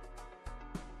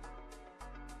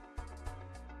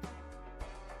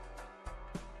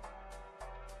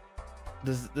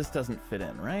 This doesn't fit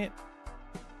in, right?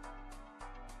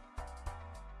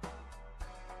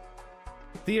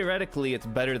 Theoretically, it's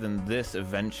better than this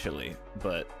eventually,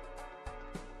 but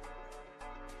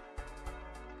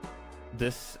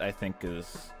this, I think,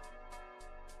 is...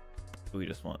 We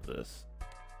just want this.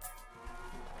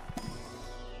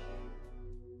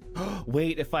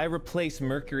 Wait, if I replace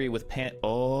Mercury with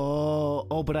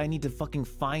Oh, but I need to fucking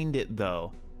find it,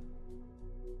 though.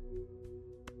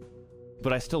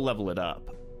 But I still level it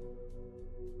up.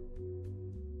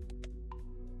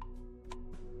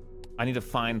 I need to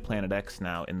find Planet X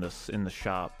now in the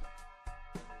shop.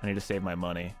 I need to save my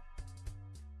money.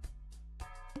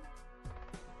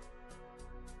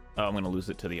 Oh, I'm gonna lose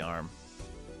it to the arm.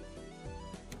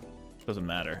 Doesn't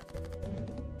matter.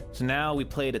 So now we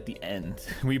play it at the end.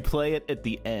 We play it at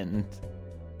the end.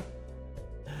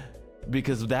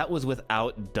 Because that was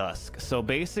without Dusk. So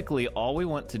basically, all we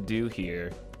want to do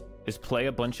here is play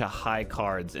a bunch of high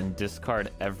cards and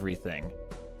discard everything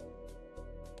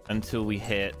until we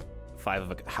hit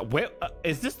 5 of a... Wait,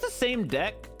 is this the same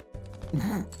deck?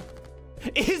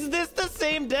 Is this the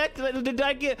same deck? Did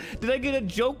I get a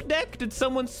joke deck? Did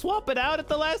someone swap it out at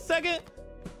the last second?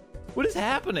 What is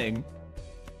happening?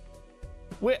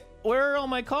 Where are all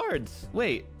my cards?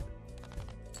 Wait.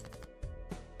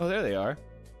 Oh, there they are.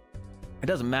 It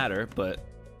doesn't matter, but...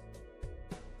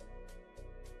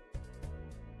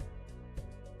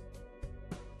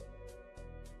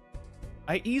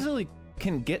 I easily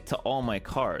can get to all my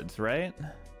cards, right?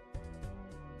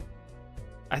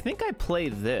 I think I play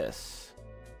this.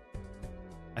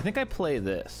 I think I play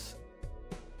this.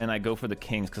 And I go for the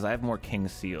kings, because I have more king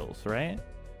seals, right?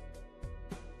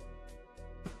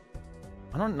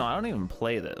 I don't know. I don't even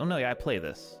play this. Oh, no, yeah, I play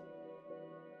this.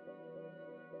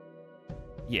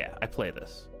 Yeah, I play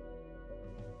this.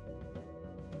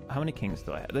 How many kings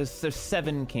do I have? There's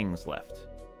 7 kings left.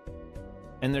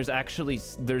 And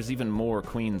there's even more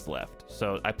queens left.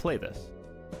 So I play this.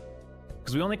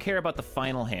 Because we only care about the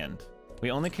final hand. We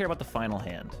only care about the final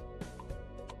hand.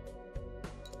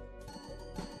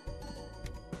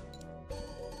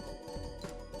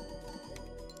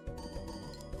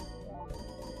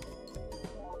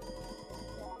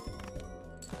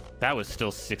 That was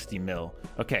still 60 mil.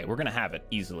 Okay, we're gonna have it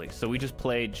easily. So we just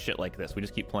played shit like this. We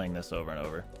just keep playing this over and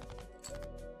over.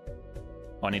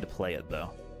 Oh, I need to play it though.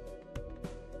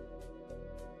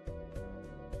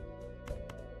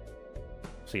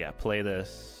 So yeah, play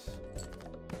this.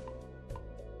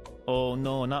 Oh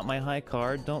no, not my high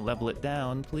card. Don't level it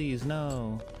down, please,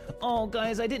 no. Oh,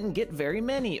 guys, I didn't get very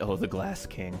many. Oh, the Glass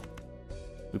King.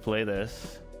 We play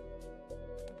this.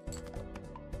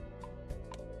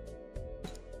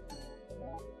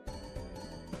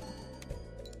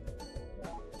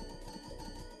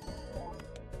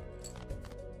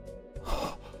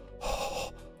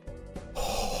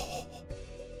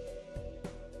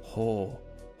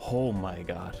 Oh my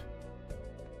god.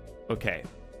 Okay,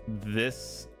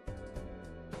 this.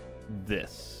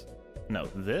 No,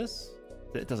 this?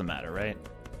 It doesn't matter, right?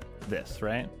 This,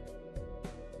 right?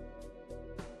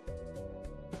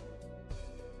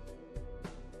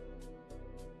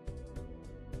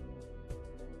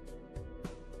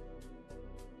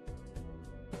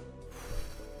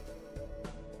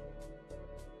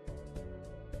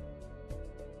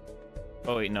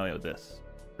 Oh wait, no, this,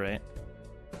 right?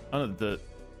 Oh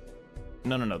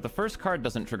no, no. The first card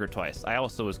doesn't trigger twice. I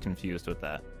also was confused with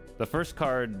that. The first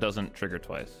card doesn't trigger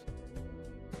twice.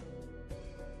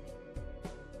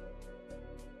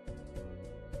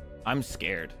 I'm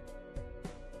scared.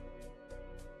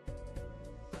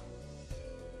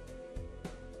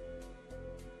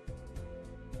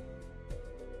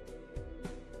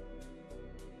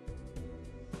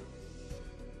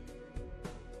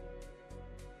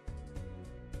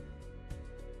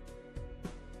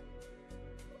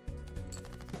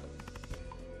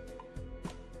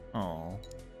 Oh.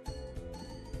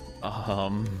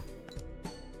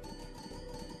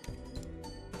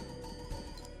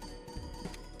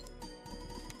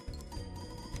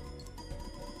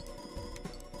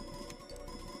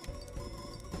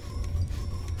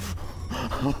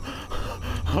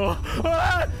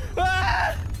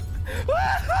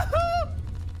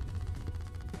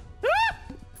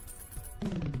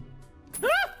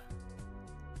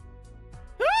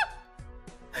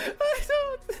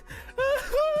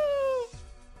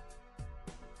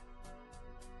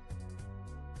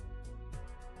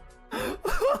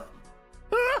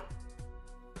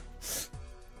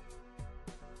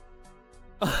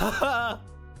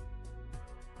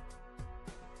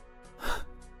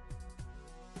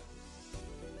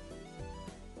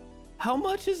 How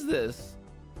much is this?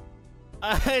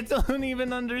 I don't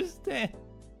even understand.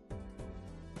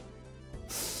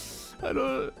 I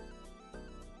don't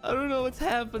know what's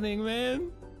happening,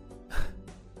 man.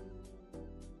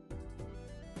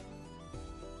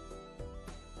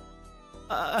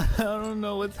 I don't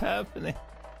know what's happening.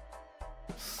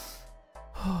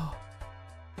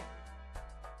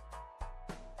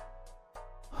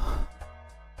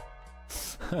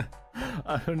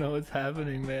 I don't know what's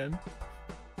happening, man.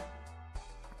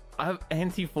 I have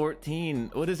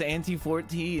anti-14. What is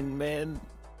anti-14, man?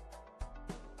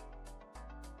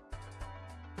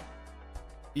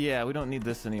 Yeah, we don't need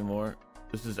this anymore.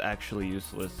 This is actually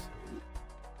useless.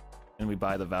 And we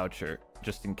buy the voucher,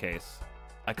 just in case.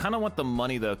 I kind of want the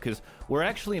money, though, because we're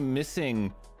actually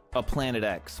missing a Planet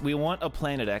X. We want a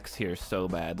Planet X here so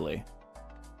badly.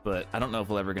 But I don't know if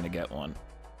we're ever going to get one.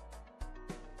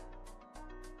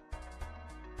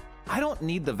 I don't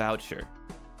need the voucher,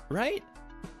 right?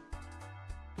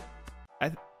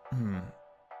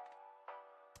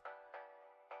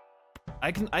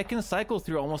 I can cycle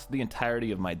through almost the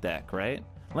entirety of my deck, right?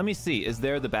 Let me see. Is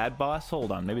there the bad boss?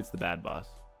 Hold on, maybe it's the bad boss.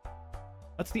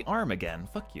 That's the arm again.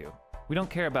 Fuck you. We don't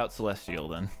care about Celestial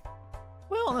then.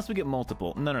 Well, unless we get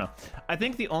multiple. No. I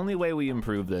think the only way we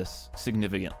improve this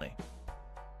significantly.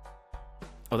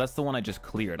 Oh, that's the one I just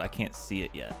cleared. I can't see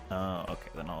it yet. Oh, okay.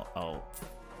 Then I'll...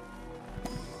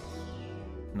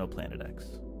 No Planet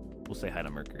X. We'll say hi to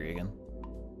Mercury again.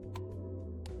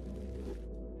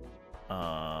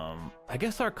 I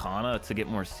guess Arcana to get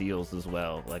more seals as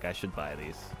well. Like, I should buy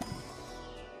these.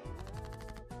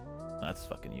 That's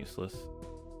fucking useless.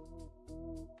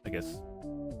 I guess.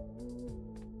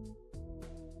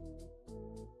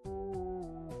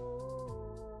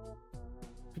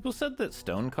 People said that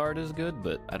Stone card is good,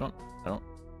 but I don't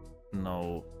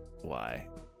know why.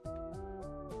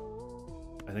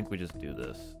 I think we just do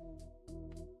this.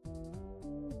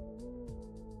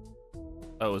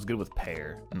 Oh, it was good with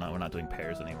pair. No, we're not doing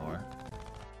pairs anymore.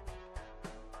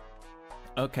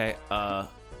 Okay,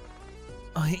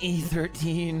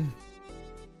 E13.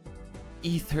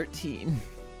 E13.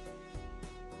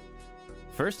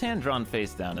 First hand drawn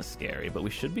face down is scary, but we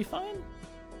should be fine.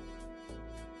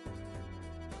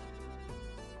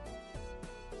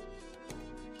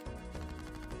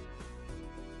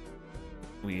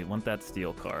 We want that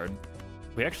steel card.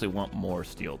 We actually want more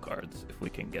steel cards if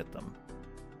we can get them.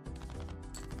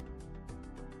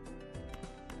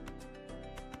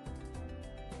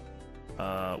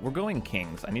 We're going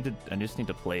kings. I just need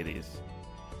to play these.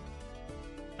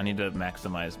 I need to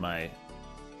maximize my...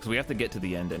 Because we have to get to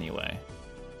the end anyway.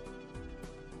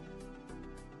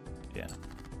 Yeah.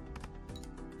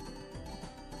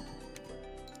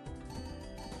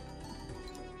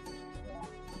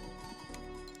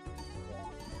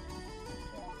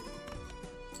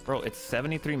 Bro, it's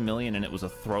 73 million and it was a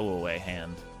throwaway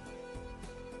hand.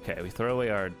 Okay, we throw away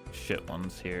our shit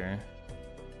ones here.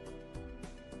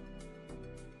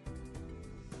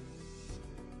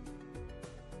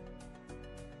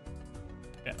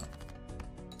 Yeah.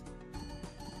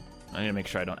 I need to make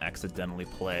sure I don't accidentally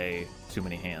play too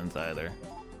many hands either.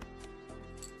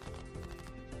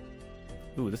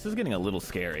 Ooh, this is getting a little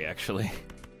scary, actually.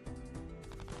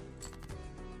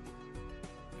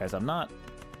 Guys, I'm not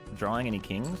drawing any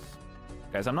kings.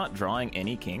 Guys, I'm not drawing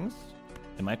any kings.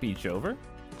 It might be Jover.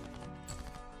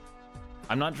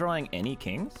 I'm not drawing any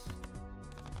kings.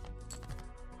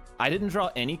 I didn't draw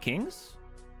any kings.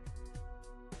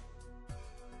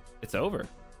 It's over.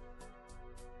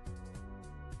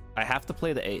 I have to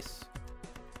play the ace.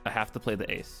 I have to play the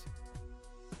ace.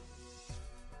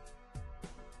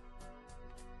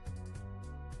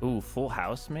 Ooh, full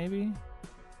house maybe?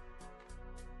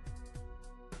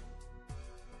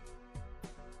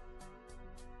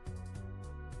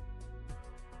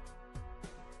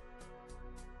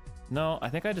 No, I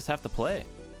think I just have to play.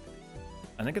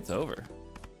 I think it's over.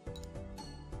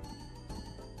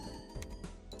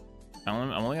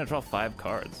 I'm only gonna draw 5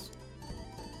 cards.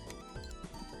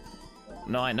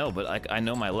 No, I know, but I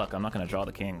know my luck. I'm not gonna draw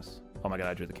the kings. Oh my god,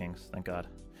 I drew the kings. Thank god.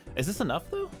 Is this enough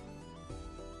though?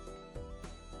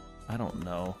 I don't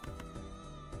know.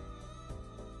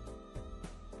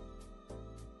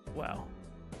 Wow.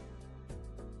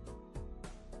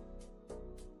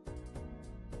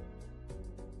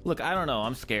 Look, I don't know.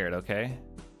 I'm scared, okay?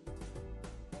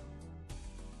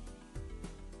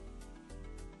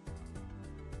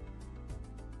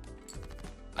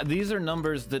 These are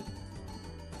numbers that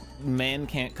man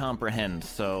can't comprehend,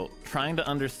 so trying to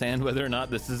understand whether or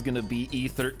not this is gonna be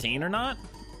E13 or not?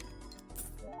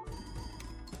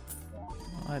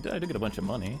 I did get a bunch of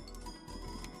money.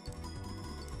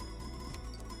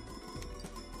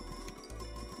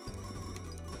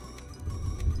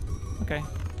 Okay.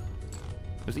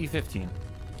 It was E15.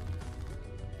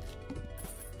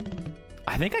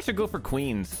 I think I should go for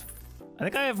queens. I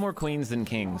think I have more queens than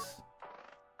kings.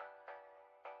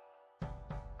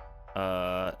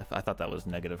 I thought that was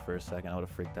negative for a second. I would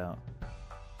have freaked out.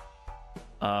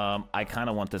 I kind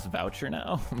of want this voucher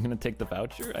now. I'm gonna take the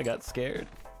voucher. I got scared.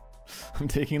 I'm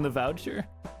taking the voucher.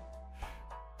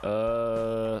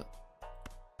 Planet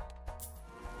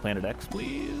X,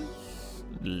 please.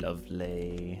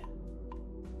 Lovely.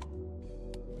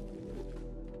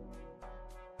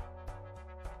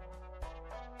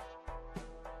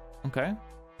 Okay.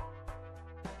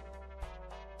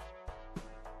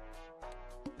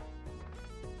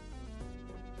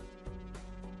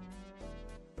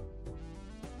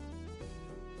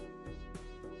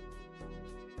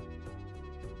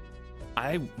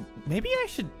 Maybe I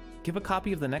should give a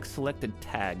copy of the next selected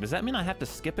tag. Does that mean I have to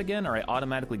skip again, or I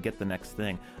automatically get the next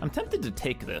thing? I'm tempted to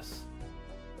take this.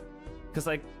 Because,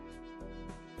 like,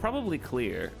 probably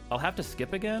clear. I'll have to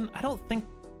skip again? I don't think...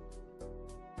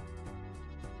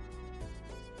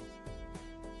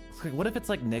 It's like, what if it's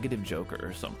like negative Joker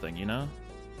or something, you know?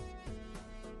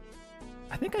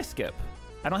 I think I skip.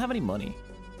 I don't have any money.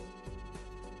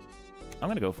 I'm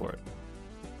gonna go for it.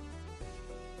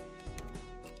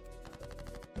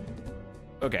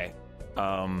 Okay,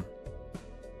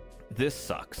 this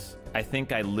sucks. I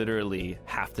think I literally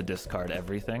have to discard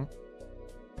everything.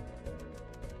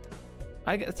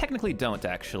 I technically don't,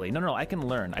 actually. No, I can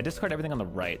learn. I discard everything on the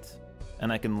right,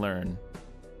 and I can learn.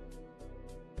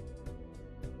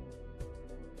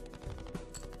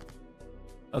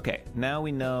 Okay, now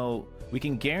we know we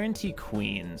can guarantee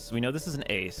queens. We know this is an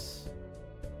ace.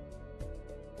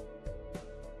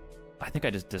 I think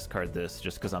I just discard this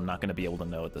just because I'm not going to be able to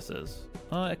know what this is.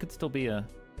 It could still be a...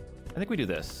 I think we do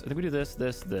this. I think we do this,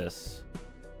 this,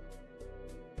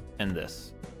 and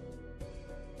this.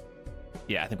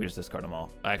 Yeah, I think we just discard them all.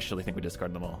 I actually think we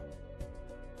discard them all.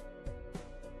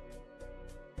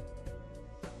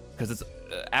 Because it's...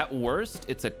 at worst,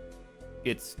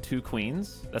 it's 2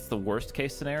 queens. That's the worst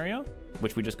case scenario,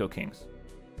 which we just go kings.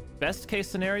 Best case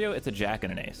scenario, it's a jack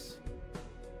and an ace.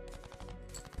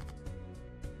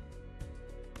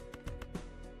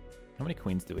 How many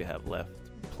queens do we have left?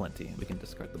 Plenty. We can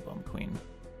discard the bum queen.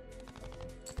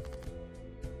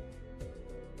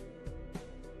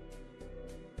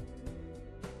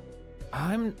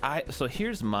 So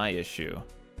here's my issue.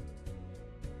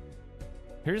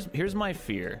 Here's my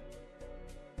fear.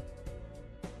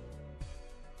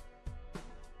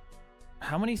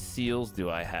 How many seals do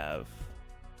I have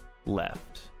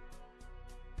left?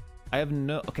 I have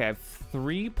no... Okay, I have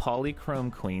 3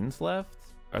 polychrome queens left.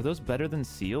 Are those better than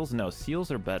seals? No,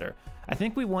 seals are better. I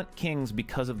think we want kings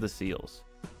because of the seals.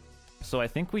 So I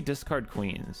think we discard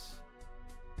queens.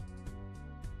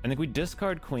 I think we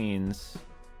discard queens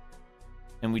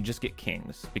and we just get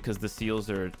kings because the seals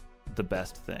are the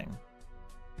best thing.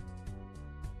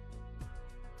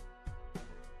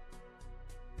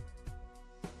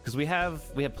 Because we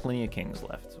have plenty of kings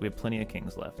left. We have plenty of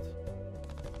kings left.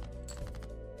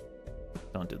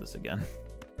 Don't do this again.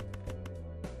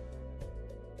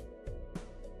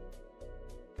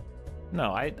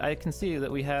 No, I can see that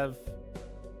we have...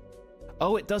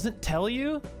 Oh, it doesn't tell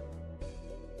you?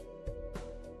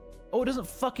 Oh, it doesn't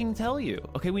fucking tell you.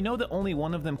 Okay, we know that only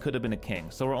one of them could have been a king,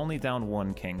 so we're only down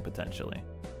 1 king, potentially.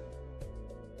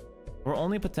 We're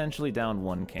only potentially down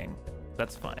 1 king.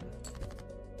 That's fine.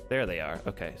 There they are.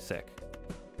 Okay, sick.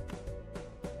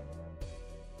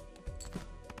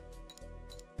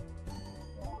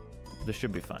 This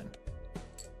should be fine.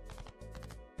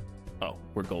 Oh,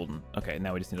 we're golden. Okay,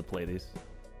 now we just need to play these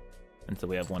until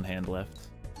we have 1 hand left.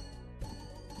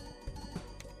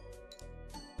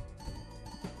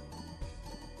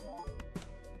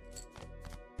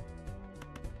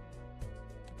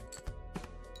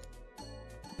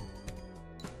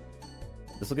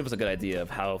 This will give us a good idea of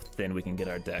how thin we can get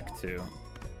our deck, too.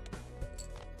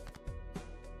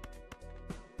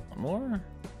 1 more.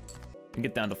 We can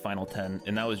get down to final 10,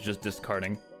 and that was just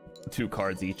discarding 2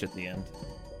 cards each at the end.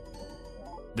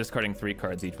 Discarding 3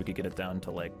 cards each, we could get it down to,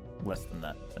 like, less than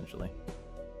that, essentially.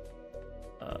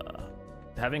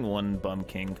 Having 1 bum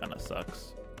king kind of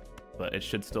sucks, but it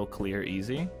should still clear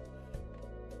easy.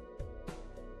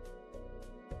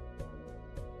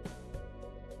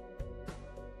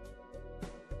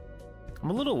 I'm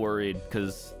a little worried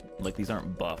because, like, these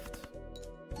aren't buffed.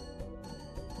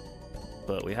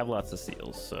 But we have lots of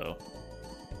seals, so...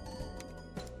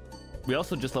 We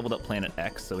also just leveled up Planet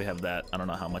X, so we have that. I don't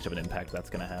know how much of an impact that's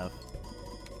gonna have.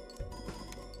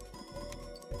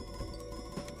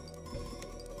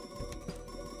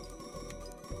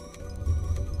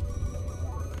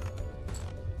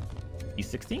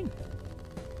 E16.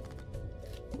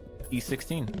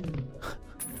 E16.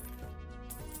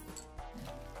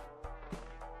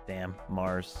 Damn,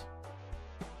 Mars.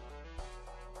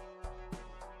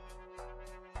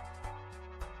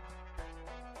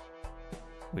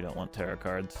 We don't want tarot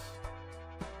cards.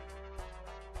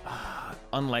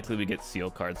 Unlikely we get seal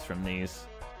cards from these.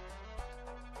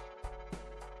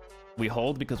 We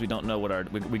hold because we don't know what our...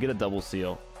 We get a double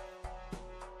seal.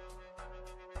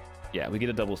 Yeah, we get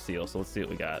a double seal, so let's see what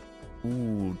we got.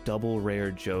 Ooh, double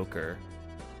rare Joker.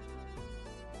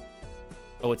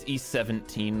 Oh, it's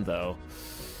E17, though.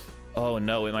 Oh,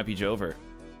 no, it might be Jover.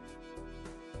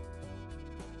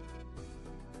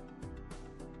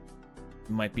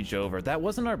 Might be Jover. That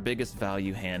wasn't our biggest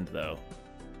value hand, though.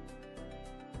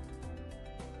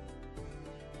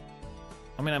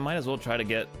 I mean, I might as well try to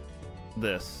get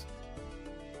this.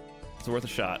 It's worth a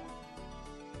shot.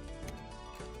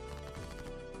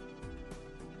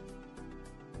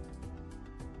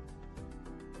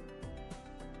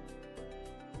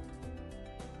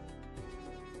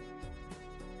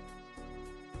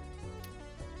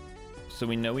 So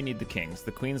we know we need the kings.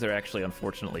 The queens are actually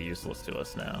unfortunately useless to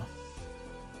us now.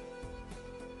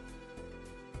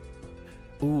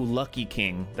 Ooh, Lucky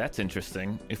King. That's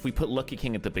interesting. If we put Lucky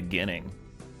King at the beginning,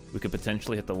 we could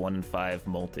potentially hit the 1 in 5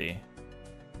 multi.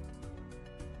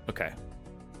 Okay.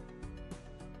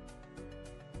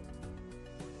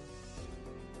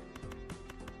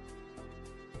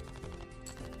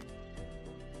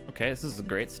 Okay, this is a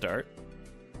great start.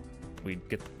 We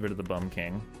get rid of the Bum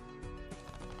King.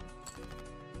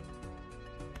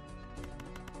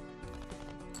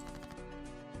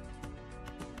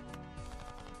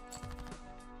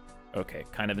 Okay,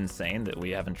 kind of insane that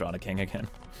we haven't drawn a king again.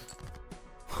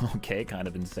 Okay, kind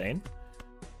of insane.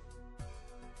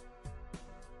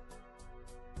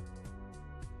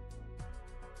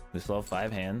 We still have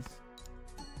 5 hands.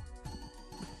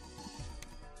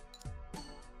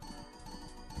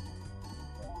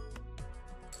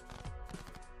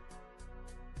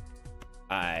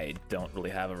 I don't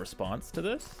really have a response to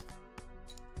this.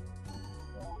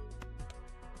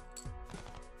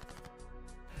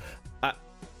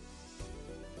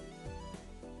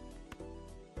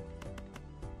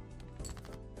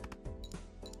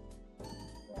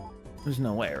 There's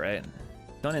no way, right?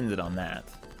 Don't end it on that.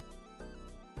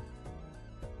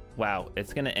 Wow,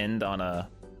 it's gonna end on a...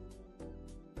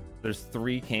 There's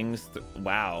 3 kings.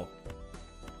 Wow.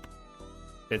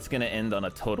 It's gonna end on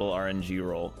a total RNG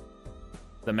roll.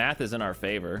 The math is in our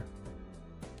favor.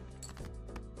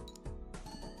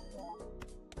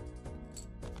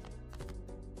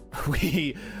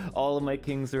 All of my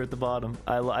kings are at the bottom.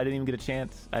 I didn't even get a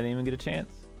chance. I didn't even get a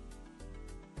chance.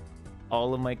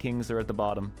 All of my kings are at the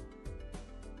bottom.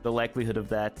 The likelihood of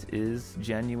that is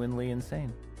genuinely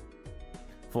insane.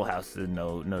 Full house is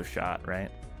no shot, right?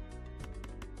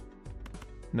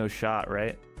 No shot,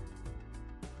 right?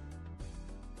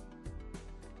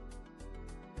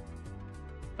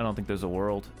 I don't think there's a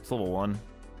world. It's level 1.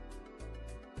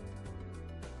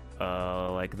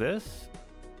 Like this?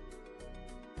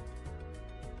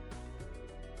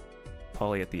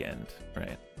 Poly at the end,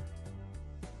 right?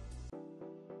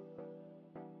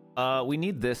 We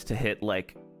need this to hit,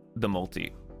 like, the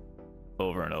multi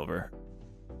over and over.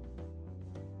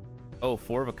 Oh,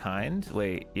 4 of a kind?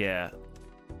 Wait, yeah.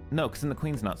 No, because then the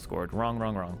queen's not scored.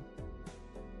 Wrong.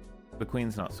 The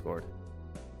queen's not scored.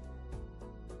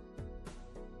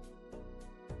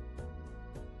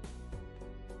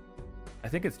 I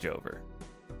think it's Jover.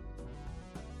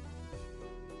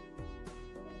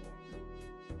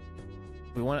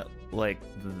 We want it like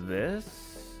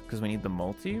this, because we need the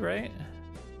multi, right?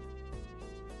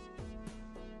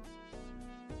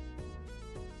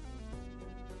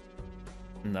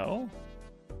 No?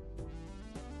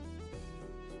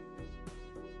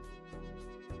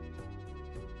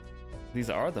 These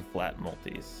are the flat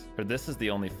multis. Or this is the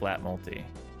only flat multi.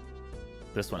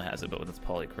 This one has it, but with its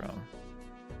polychrome.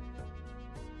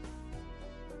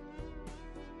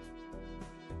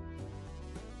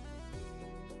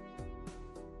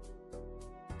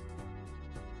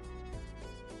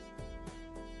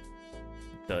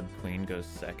 Dud queen goes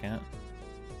second.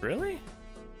 Really?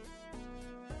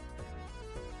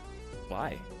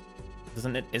 Why?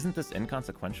 Isn't this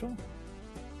inconsequential?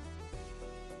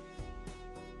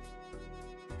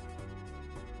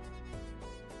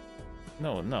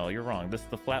 No, you're wrong. The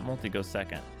flat multi goes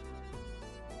second.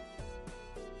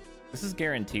 This is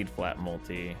guaranteed flat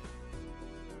multi.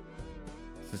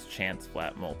 This is chance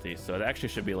flat multi, so it actually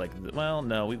should be like, well,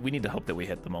 no, we need to hope that we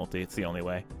hit the multi. It's the only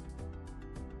way.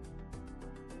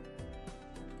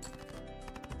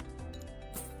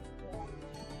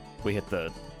 We hit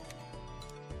the...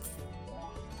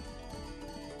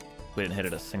 We didn't hit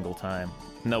it a single time.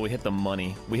 No, we hit the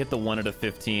money. We hit the 1 out of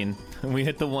 15. We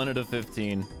hit the 1 out of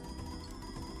 15.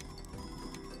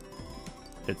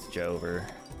 It's Jover.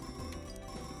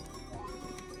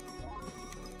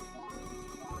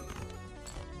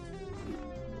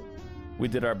 We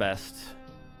did our best.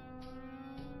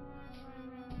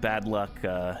 Bad luck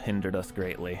hindered us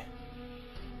greatly.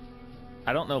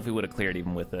 I don't know if we would have cleared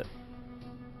even with it.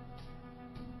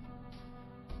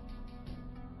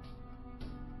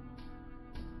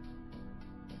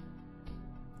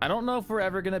 I don't know if we're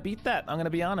ever gonna beat that. I'm gonna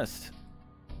be honest.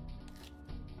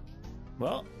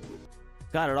 Well,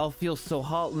 God, it all feels so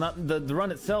hollow. Not the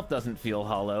run itself doesn't feel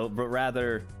hollow, but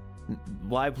rather,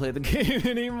 why play the game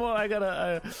anymore? I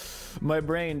gotta, my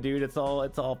brain, dude. It's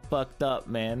all fucked up,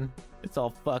 man. It's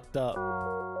all fucked up.